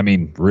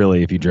to,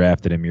 really, if you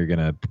drafted him, you're going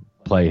to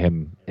play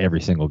him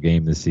every single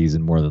game this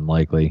season, more than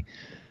likely.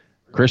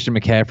 Christian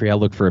McCaffrey, I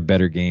look for a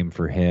better game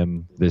for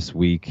him this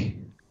week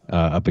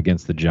up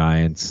against the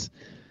Giants.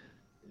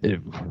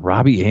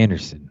 Robbie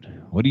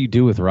Anderson. What do you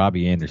do with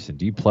Robbie Anderson?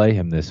 Do you play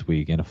him this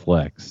week in a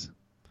flex?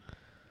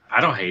 I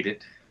don't hate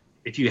it.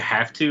 If you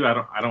have to,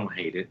 I don't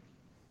hate it.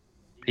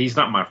 He's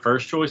not my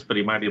first choice, but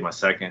he might be my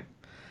second.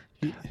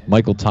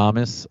 Michael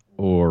Thomas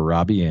or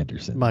Robbie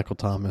Anderson? Michael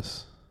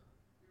Thomas.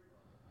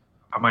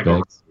 I might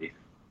go.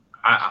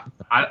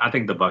 I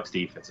think the Bucs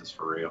defense is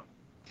for real.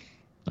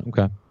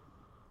 Okay.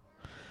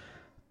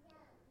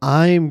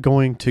 I'm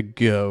going to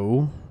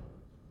go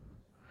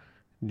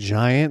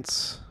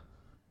Giants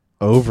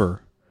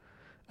over.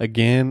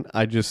 Again,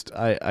 I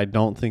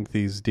don't think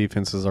these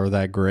defenses are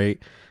that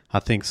great. I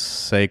think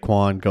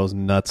Saquon goes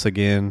nuts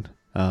again.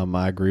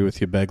 I agree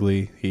with you,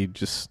 Begley. He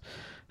just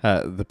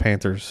the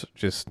Panthers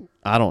just,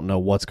 I don't know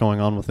what's going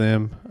on with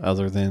them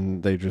other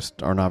than they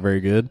just are not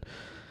very good.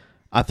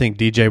 I think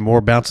DJ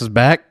Moore bounces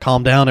back.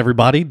 Calm down,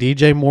 everybody.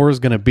 DJ Moore is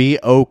going to be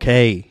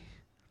okay.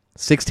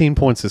 16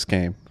 points this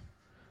game.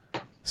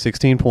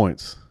 16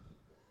 points.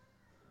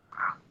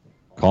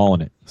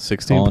 Calling it.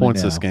 16 Calling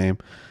points it this game.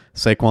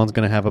 Saquon's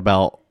going to have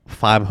about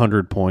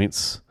 500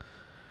 points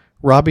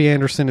Robbie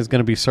Anderson is going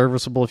to be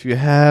serviceable if you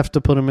have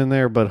to put him in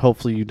there, but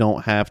hopefully you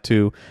don't have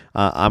to.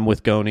 I'm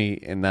with Goni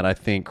in that I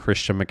think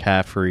Christian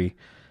McCaffrey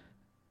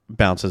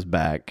bounces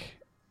back.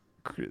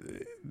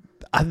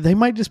 They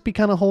might just be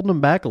kind of holding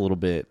him back a little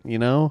bit. You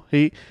know,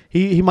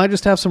 he might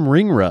just have some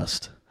ring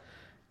rust.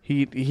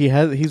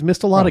 He's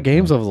missed a lot of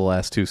games over the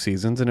last 2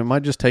 seasons, and it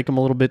might just take him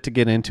a little bit to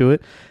get into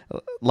it.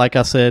 Like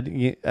I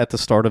said at the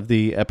start of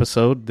the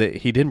episode, that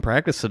he didn't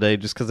practice today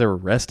just because they were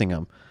resting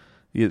him.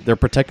 They're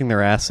protecting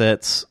their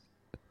assets.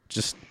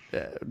 Just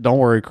don't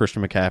worry,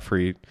 Christian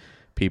McCaffrey,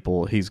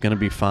 people. He's going to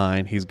be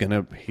fine. He's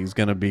gonna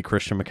be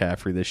Christian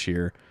McCaffrey this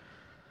year.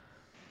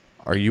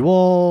 Are you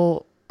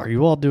all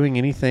doing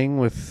anything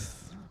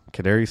with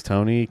Kadarius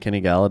Toney,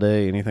 Kenny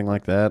Galladay, anything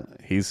like that?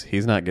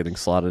 He's not getting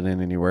slotted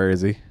in anywhere,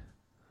 is he?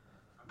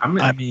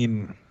 I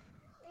mean,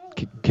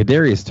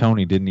 Kadarius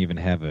Toney didn't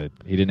have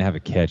a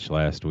catch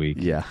last week.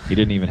 Yeah, he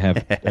didn't even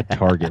have a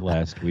target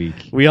last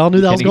week. We all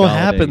knew that was going to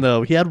happen,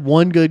 though. He had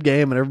one good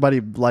game, and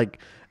everybody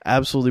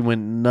absolutely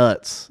went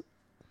nuts.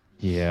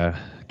 Yeah,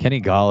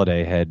 Kenny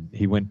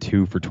Galladay went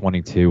 2 for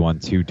 22 on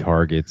 2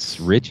 targets.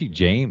 Richie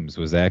James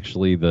was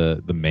actually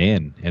the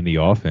man in the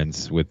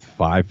offense with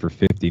 5 for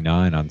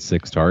 59 on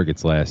 6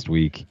 targets last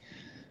week.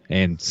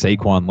 And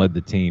Saquon led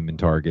the team in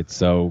targets.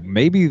 So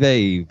maybe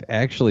they've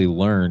actually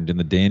learned in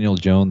the Daniel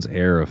Jones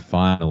era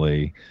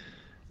finally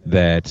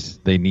that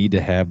they need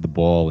to have the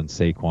ball in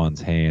Saquon's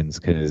hands,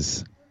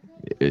 because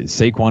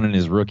Saquon in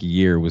his rookie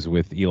year was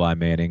with Eli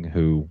Manning,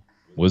 who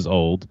was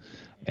old,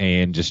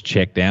 and just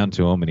checked down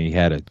to him, and he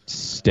had a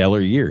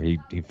stellar year. He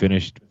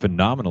finished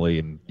phenomenally,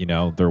 and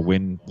their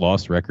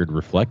win-loss record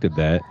reflected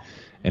that.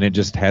 And it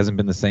just hasn't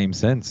been the same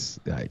since.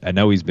 I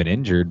know he's been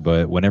injured,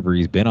 but whenever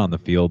he's been on the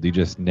field, you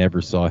just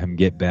never saw him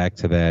get back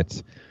to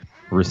that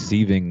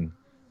receiving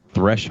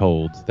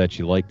threshold that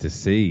you like to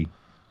see.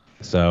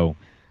 So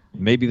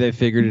maybe they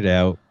figured it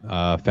out,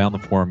 found the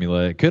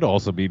formula. It could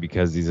also be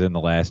because he's in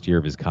the last year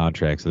of his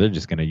contract, so they're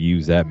just going to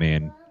use that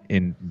man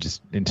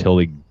until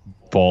he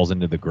falls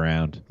into the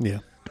ground. Yeah,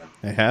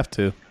 they have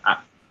to.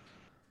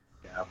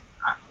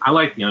 I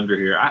like the under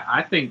here.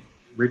 I think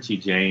Richie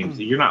James,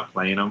 you're not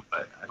playing him,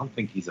 but I don't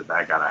think he's a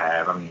bad guy to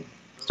have. I mean,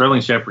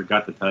 Sterling Shepard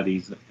got the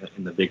tutties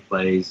in the big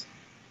plays,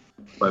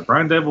 but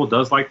Brian Dable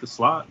does like the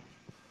slot,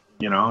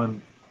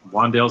 and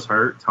Wandale's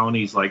hurt.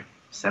 Tony's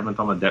 7th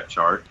on the depth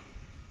chart.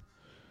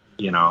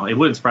 It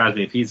wouldn't surprise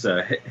me if he's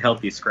a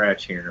healthy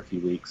scratch here in a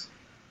few weeks.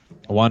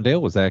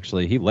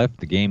 Wandale he left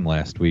the game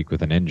last week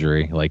with an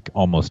injury,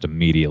 almost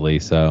immediately,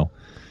 so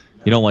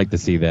you don't like to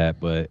see that,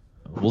 but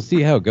we'll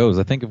see how it goes.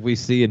 I think if we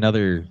see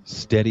another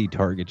steady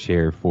target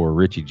share for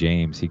Richie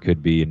James, he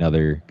could be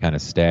another kind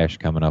of stash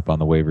coming up on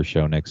the waiver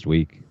show next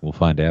week. We'll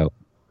find out.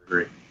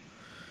 Great.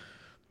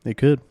 He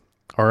could.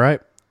 All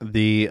right.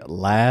 The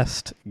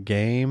last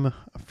game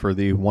for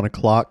the 1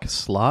 o'clock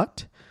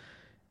slot,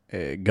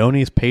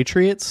 Goni's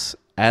Patriots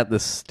at the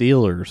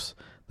Steelers.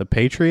 The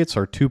Patriots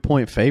are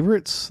 2-point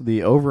favorites.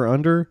 The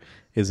over-under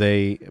is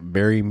a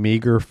very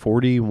meager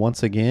 40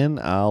 once again.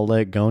 I'll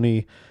let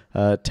Goni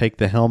take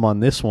the helm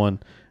on this one.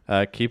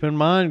 Keep in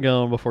mind,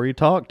 going before you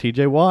talk,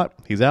 TJ Watt,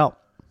 he's out.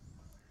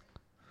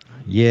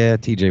 Yeah,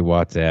 TJ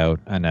Watt's out.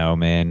 I know,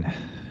 man.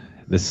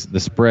 The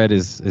spread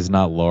is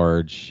not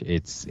large.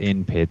 It's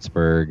in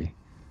Pittsburgh.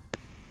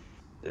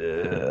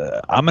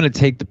 I'm going to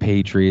take the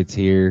Patriots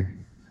here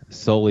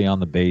solely on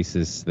the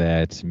basis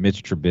that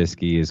Mitch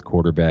Trubisky is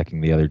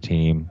quarterbacking the other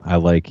team. I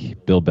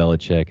like Bill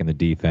Belichick and the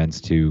defense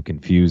to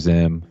confuse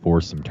him,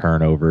 force some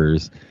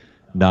turnovers.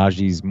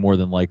 Najee's more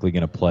than likely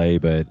going to play,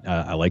 but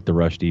I like the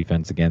rush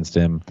defense against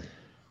him.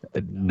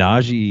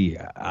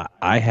 Najee,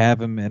 I have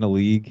him in a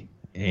league,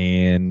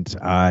 and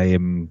I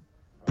am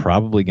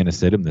probably going to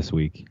sit him this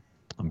week.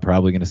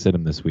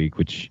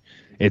 Which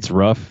it's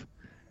rough.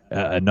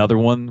 Another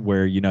one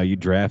where,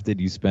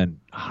 you spent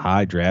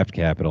high draft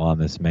capital on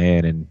this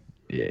man, and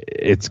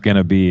it's going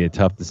to be a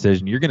tough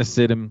decision. You're going to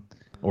sit him,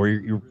 or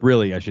you're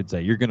going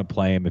to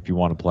play him if you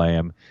want to play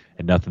him,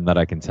 and nothing that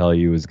I can tell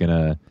you is going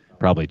to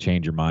probably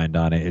change your mind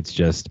on it. It's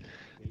just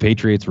the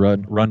Patriots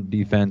run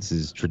defense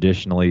is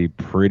traditionally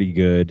pretty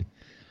good,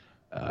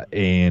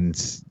 and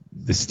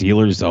the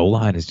Steelers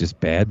O-line is just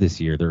bad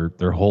this year.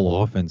 Their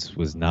whole offense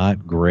was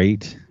not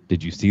great.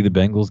 Did you see the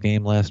Bengals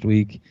game last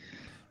week?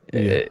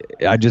 Yeah.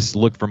 I just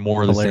look for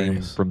more of the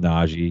same from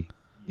Najee.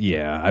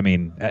 Yeah, I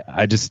mean,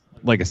 I just,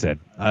 like I said,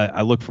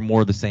 I look for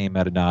more of the same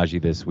out of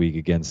Najee this week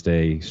against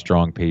a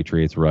strong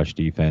Patriots rush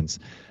defense.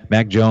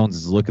 Mac Jones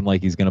is looking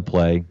like he's going to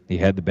play. He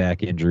had the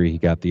back injury. He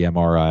got the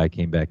MRI,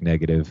 came back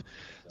negative.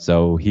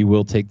 So he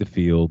will take the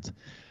field.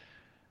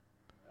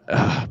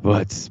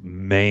 But,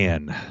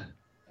 man,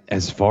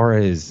 as far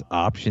as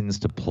options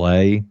to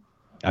play,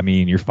 I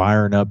mean, I'm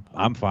firing up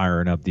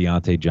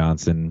Deontay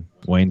Johnson,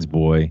 Wayne's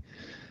boy,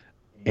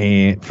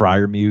 and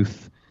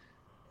Freiermuth,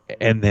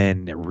 and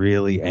then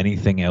really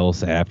anything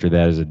else after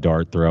that is a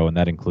dart throw, and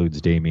that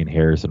includes Damian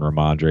Harris and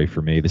Ramondre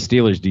for me. The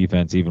Steelers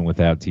defense, even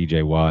without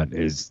TJ Watt,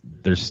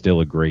 they're still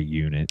a great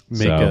unit.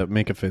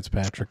 Minka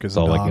Fitzpatrick is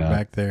a dog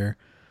back there.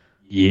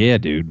 Yeah,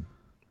 dude.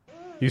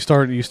 You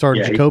started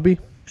Jacoby?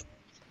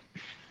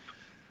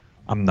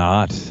 I'm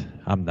not.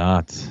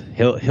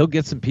 He'll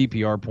get some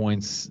PPR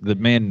points. The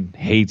man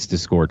hates to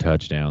score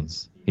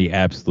touchdowns. He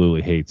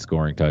absolutely hates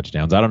scoring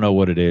touchdowns. I don't know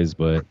what it is,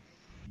 but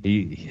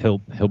he'll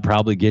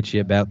probably get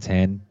you about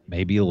 10,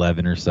 maybe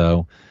 11 or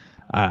so.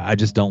 I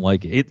just don't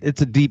like it.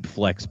 It's a deep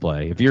flex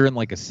play. If you're in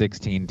like a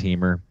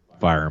 16-teamer,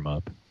 fire him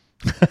up.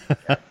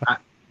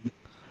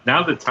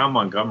 Now that Tom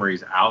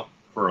Montgomery's out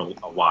for a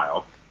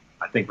while,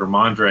 I think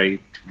Ramondre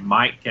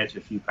might catch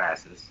a few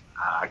passes.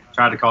 I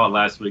tried to call it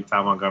last week.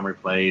 Tom Montgomery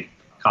played,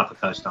 caught the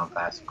touchdown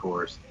pass, of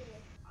course.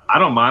 I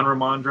don't mind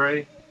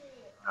Ramondre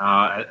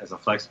as a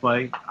flex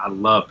play. I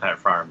love Pat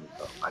Freiermuth,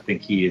 though. I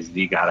think he is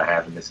the guy to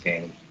have in this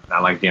game. And I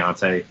like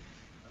Deontay.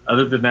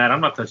 Other than that, I'm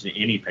not touching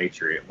any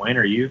Patriot. Wayne,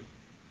 are you?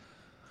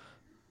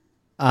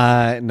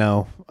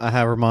 No. I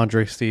have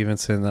Ramondre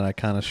Stevenson that I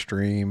kind of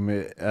stream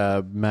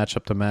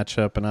matchup to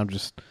matchup, and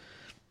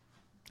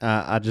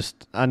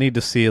I need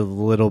to see a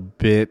little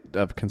bit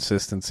of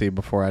consistency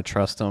before I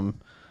trust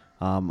him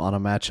on a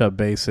matchup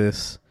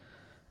basis.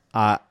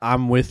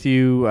 I'm with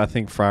you. I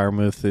think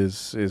Freiermuth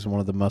is one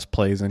of the must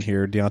plays in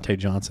here. Deontay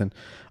Johnson.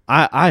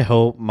 I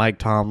hope Mike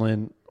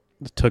Tomlin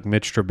took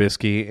Mitch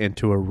Trubisky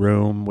into a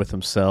room with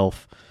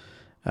himself,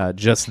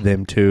 just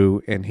them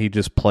two, and he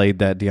just played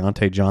that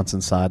Deontay Johnson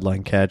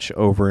sideline catch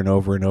over and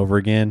over and over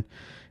again,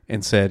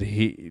 and said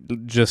he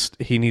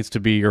needs to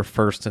be your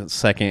first and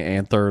second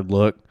and third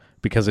look,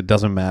 because it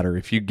doesn't matter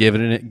if you get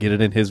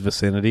it in his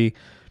vicinity.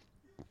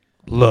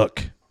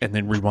 Look. And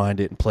then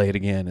rewind it and play it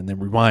again, and then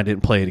rewind it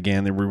and play it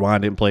again, then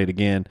rewind it and play it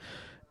again,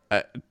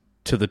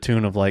 to the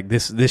tune of like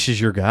this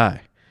is your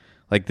guy,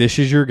 like this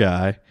is your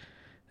guy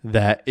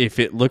that if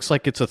it looks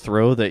like it's a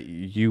throw that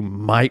you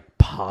might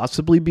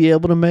possibly be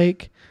able to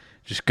make,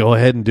 just go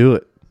ahead and do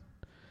it.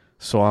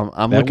 So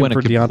I'm looking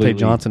for Deontay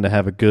Johnson to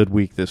have a good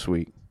week this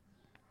week.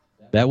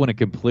 That went a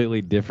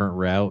completely different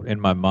route in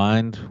my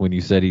mind when you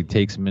said he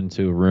takes him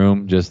into a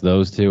room, just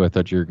those two. I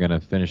thought you were going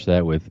to finish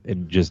that with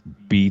and just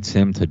beats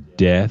him to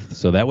death.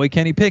 So that way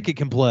Kenny Pickett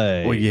can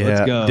play. Well,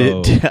 yeah. Let's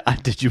go.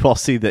 Did you all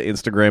see the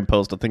Instagram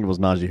post? I think it was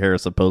Najee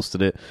Harris that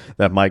posted it,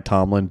 that Mike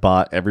Tomlin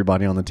bought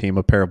everybody on the team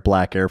a pair of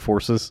black Air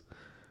Forces.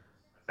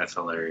 That's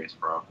hilarious,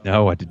 bro.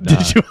 No, I did not.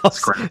 Did you all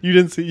see? You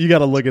didn't see? You got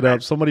to look it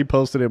up. Somebody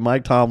posted it.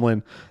 Mike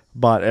Tomlin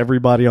bought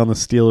everybody on the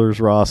Steelers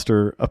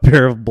roster a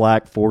pair of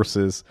black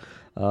Forces.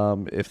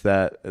 If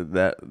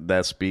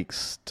that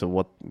speaks to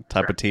what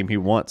type of team he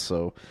wants.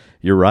 So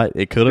you're right.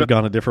 It could have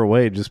gone a different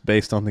way just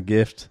based on the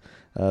gift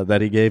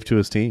that he gave to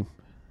his team.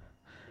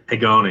 Hey,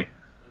 Goni,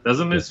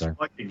 doesn't this feel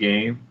like a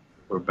game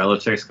where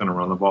Belichick's going to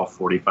run the ball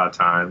 45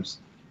 times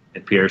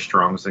and Pierre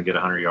Strong's going to get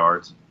 100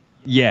 yards?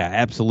 Yeah,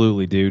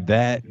 absolutely, dude.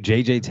 That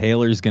J.J.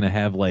 Taylor's going to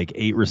have like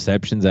 8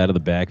 receptions out of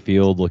the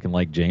backfield looking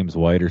like James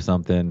White or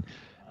something.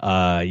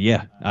 I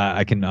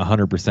can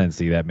 100%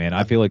 see that, man.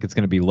 I feel like it's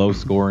going to be low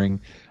scoring.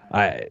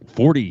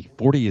 40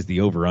 is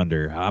the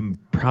over-under. I'm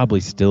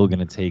probably still going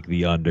to take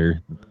the under.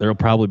 There'll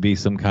probably be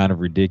some kind of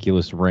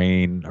ridiculous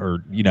rain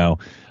or,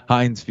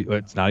 Heinz.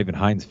 It's not even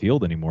Heinz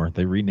Field anymore.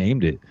 They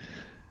renamed it.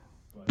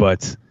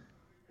 But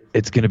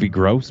it's going to be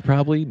gross,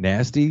 probably,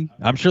 nasty.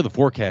 I'm sure the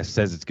forecast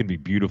says it's going to be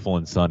beautiful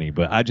and sunny,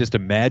 but I just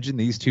imagine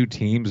these two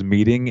teams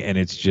meeting and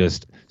it's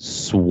just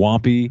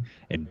swampy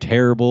and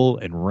terrible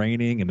and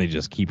raining and they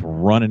just keep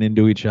running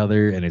into each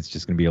other and it's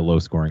just going to be a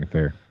low-scoring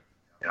affair.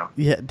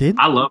 Yeah,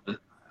 I love it.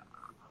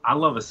 I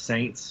love a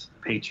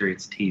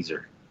Saints-Patriots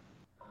teaser,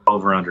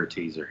 over-under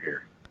teaser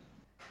here.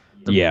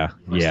 Yeah,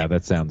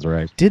 that sounds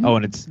right.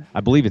 And I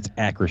believe it's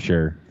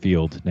Acrisure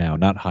Field now,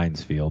 not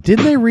Heinz Field.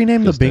 Didn't they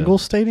rename the Bengals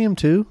Stadium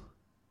too?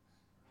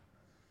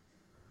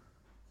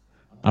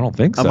 I don't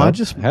think so.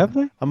 Have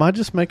they? Am I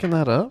just making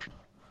that up?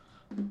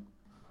 I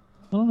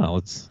don't know.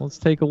 Let's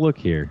take a look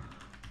here.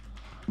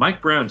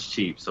 Mike Brown's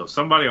cheap, so if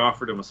somebody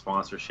offered him a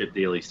sponsorship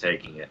deal, he's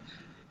taking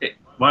it.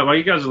 While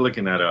you guys are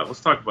looking that up,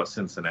 let's talk about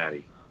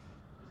Cincinnati.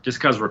 Just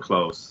because we're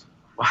close.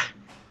 Why?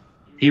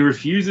 He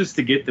refuses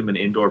to get them an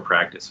indoor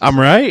practice facility.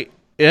 I'm right.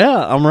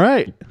 Yeah, I'm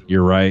right.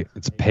 You're right.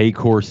 It's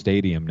Paycor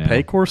Stadium now.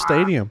 Paycor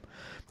Stadium.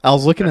 I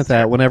was looking at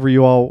that whenever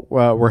you all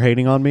were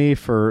hating on me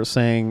for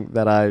saying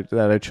that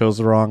I chose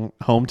the wrong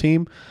home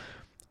team.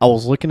 I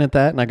was looking at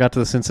that, and I got to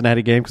the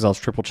Cincinnati game because I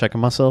was triple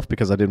checking myself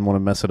because I didn't want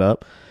to mess it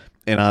up.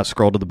 And I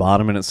scrolled to the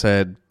bottom, and it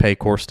said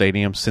Paycor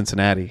Stadium,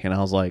 Cincinnati. And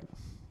I was like,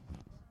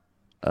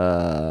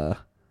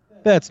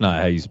 That's not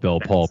how you spell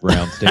Paul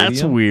Brown Stadium.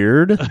 That's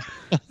weird.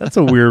 That's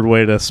a weird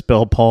way to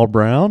spell Paul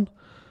Brown.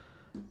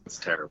 It's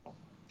terrible.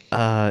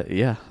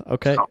 Yeah.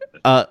 Okay.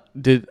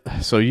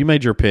 So you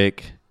made your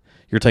pick.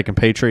 You're taking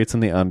Patriots in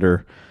the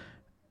under.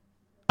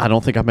 I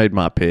don't think I made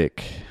my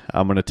pick.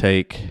 I'm going to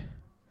take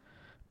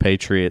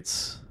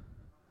Patriots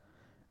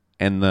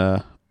and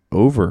the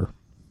over.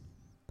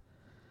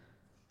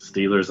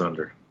 Steelers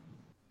under.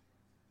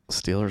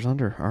 Steelers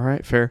under. All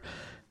right, fair.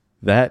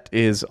 That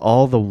is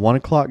all the 1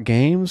 o'clock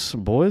games.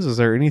 Boys, is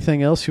there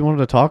anything else you wanted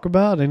to talk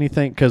about?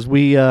 Anything? Because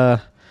we,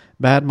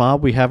 Mad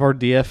Mob, we have our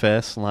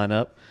DFS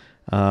lineup.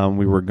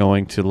 We were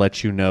going to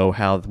let you know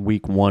how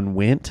week 1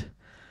 went.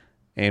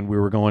 and we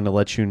were going to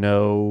let you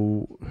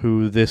know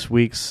who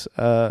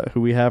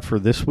we have for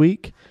this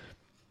week.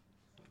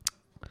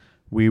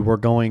 We're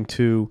going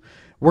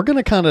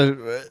to kind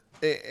of,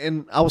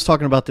 and I was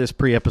talking about this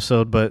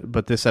pre-episode,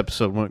 but this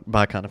episode went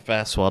by kind of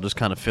fast, so I'll just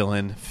kind of fill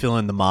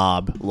in the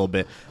mob a little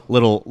bit,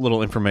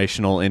 little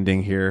informational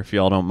ending here, if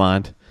y'all don't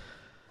mind.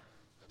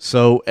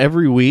 So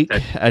every week,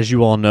 as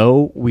you all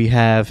know, we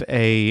have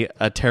a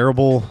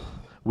terrible.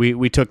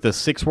 We took the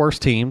 6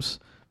 worst teams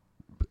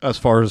as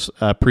far as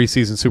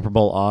preseason Super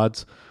Bowl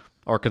odds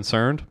are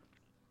concerned.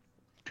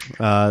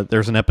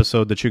 There's an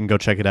episode that you can go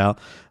check it out.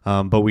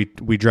 But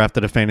we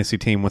drafted a fantasy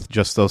team with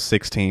just those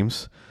 6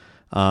 teams.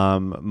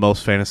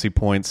 Most fantasy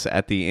points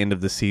at the end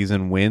of the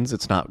season wins.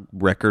 It's not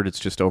record, it's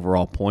just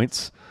overall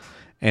points.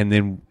 And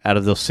then out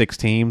of those 6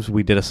 teams,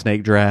 we did a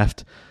snake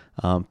draft,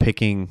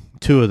 picking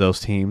 2 of those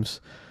teams.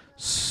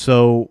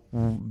 So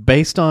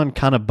based on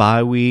kind of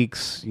bye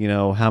weeks,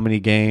 how many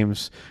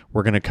games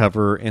we're going to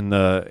cover in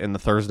the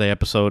Thursday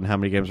episode and how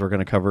many games we're going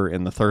to cover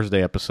in the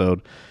Thursday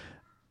episode,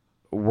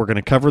 we're going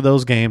to cover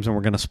those games and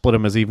we're going to split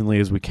them as evenly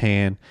as we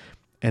can.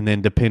 And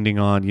then depending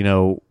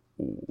on,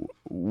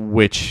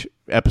 which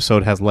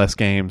episode has less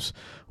games,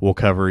 we'll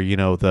cover,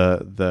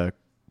 the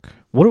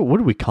what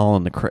do we call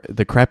them?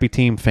 The crappy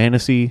team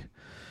fantasy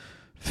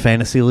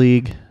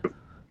league.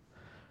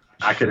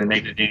 I couldn't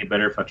make it any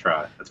better if I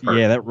tried. That's perfect.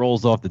 Yeah, that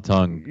rolls off the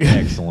tongue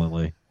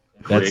excellently.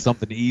 That's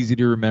something easy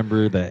to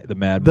remember. That the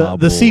Mad Mob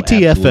the will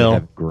CTFL,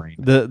 have grain.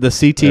 the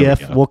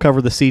CTF. We'll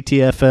cover the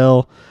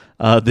CTFL,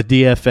 the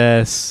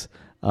DFS,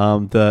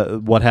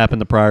 the what happened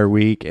the prior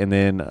week, and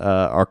then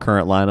our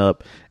current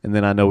lineup. And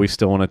then I know we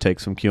still want to take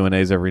some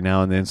Q&As every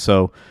now and then.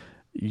 So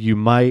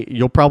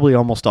you'll probably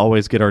almost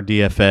always get our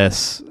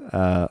DFS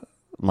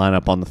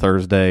lineup on the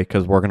Thursday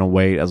because we're going to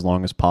wait as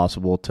long as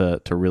possible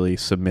to really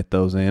submit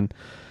those in.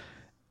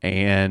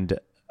 And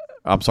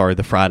I'm sorry,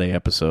 the Friday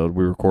episode.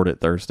 We record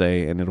it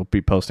Thursday, and it'll be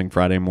posting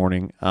Friday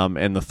morning.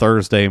 And the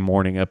Thursday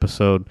morning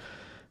episode,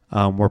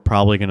 we're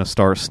probably going to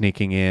start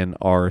sneaking in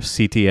our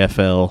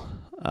CTFL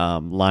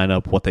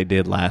lineup, what they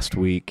did last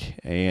week,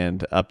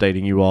 and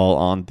updating you all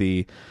on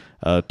the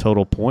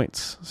total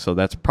points. So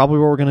that's probably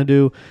what we're going to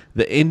do.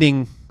 The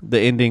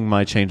ending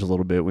might change a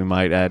little bit. We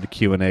might add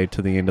Q&A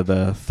to the end of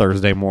the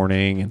Thursday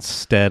morning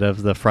instead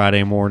of the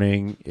Friday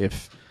morning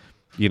if,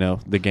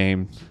 the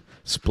game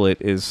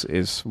split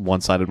is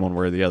one-sided one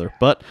way or the other.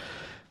 But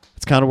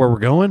it's kind of where we're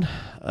going.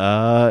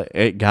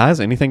 Guys,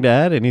 anything to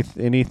add?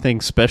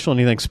 Anything special?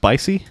 Anything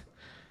spicy?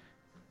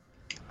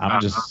 I'm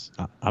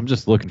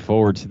just looking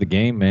forward to the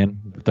game, man.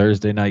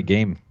 Thursday night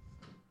game.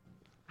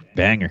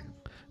 Banger.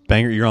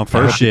 You're on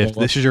first shift.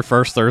 This is your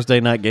first Thursday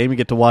night game you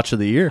get to watch of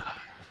the year.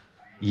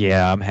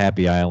 Yeah, I'm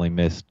happy I only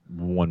missed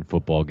one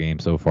football game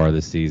so far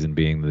this season,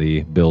 being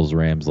the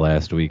Bills-Rams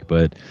last week.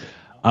 But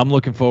I'm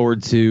looking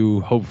forward to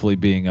hopefully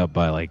being up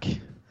by like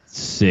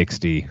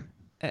 60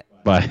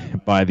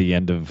 by the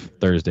end of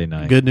Thursday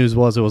night. Good news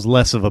was it was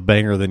less of a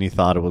banger than you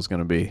thought it was going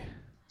to be.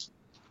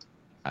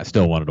 I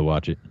still wanted to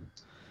watch it.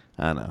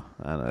 I know.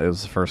 It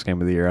was the first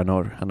game of the year. I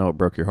know it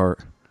broke your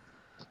heart.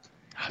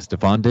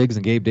 Stephon Diggs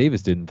and Gabe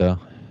Davis didn't, though.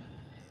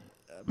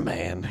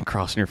 Man,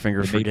 crossing your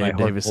fingers It for made my Gabe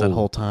heart Davis cold. that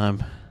whole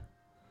time.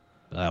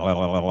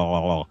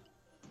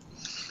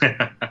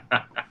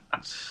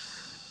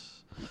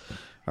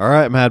 All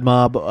right, Mad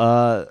Mob.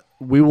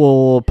 We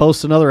will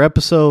post another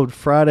episode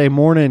Friday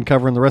morning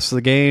covering the rest of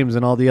the games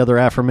and all the other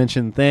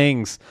aforementioned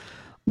things.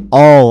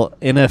 All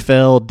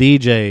NFL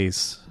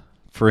DJs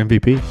for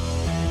MVP.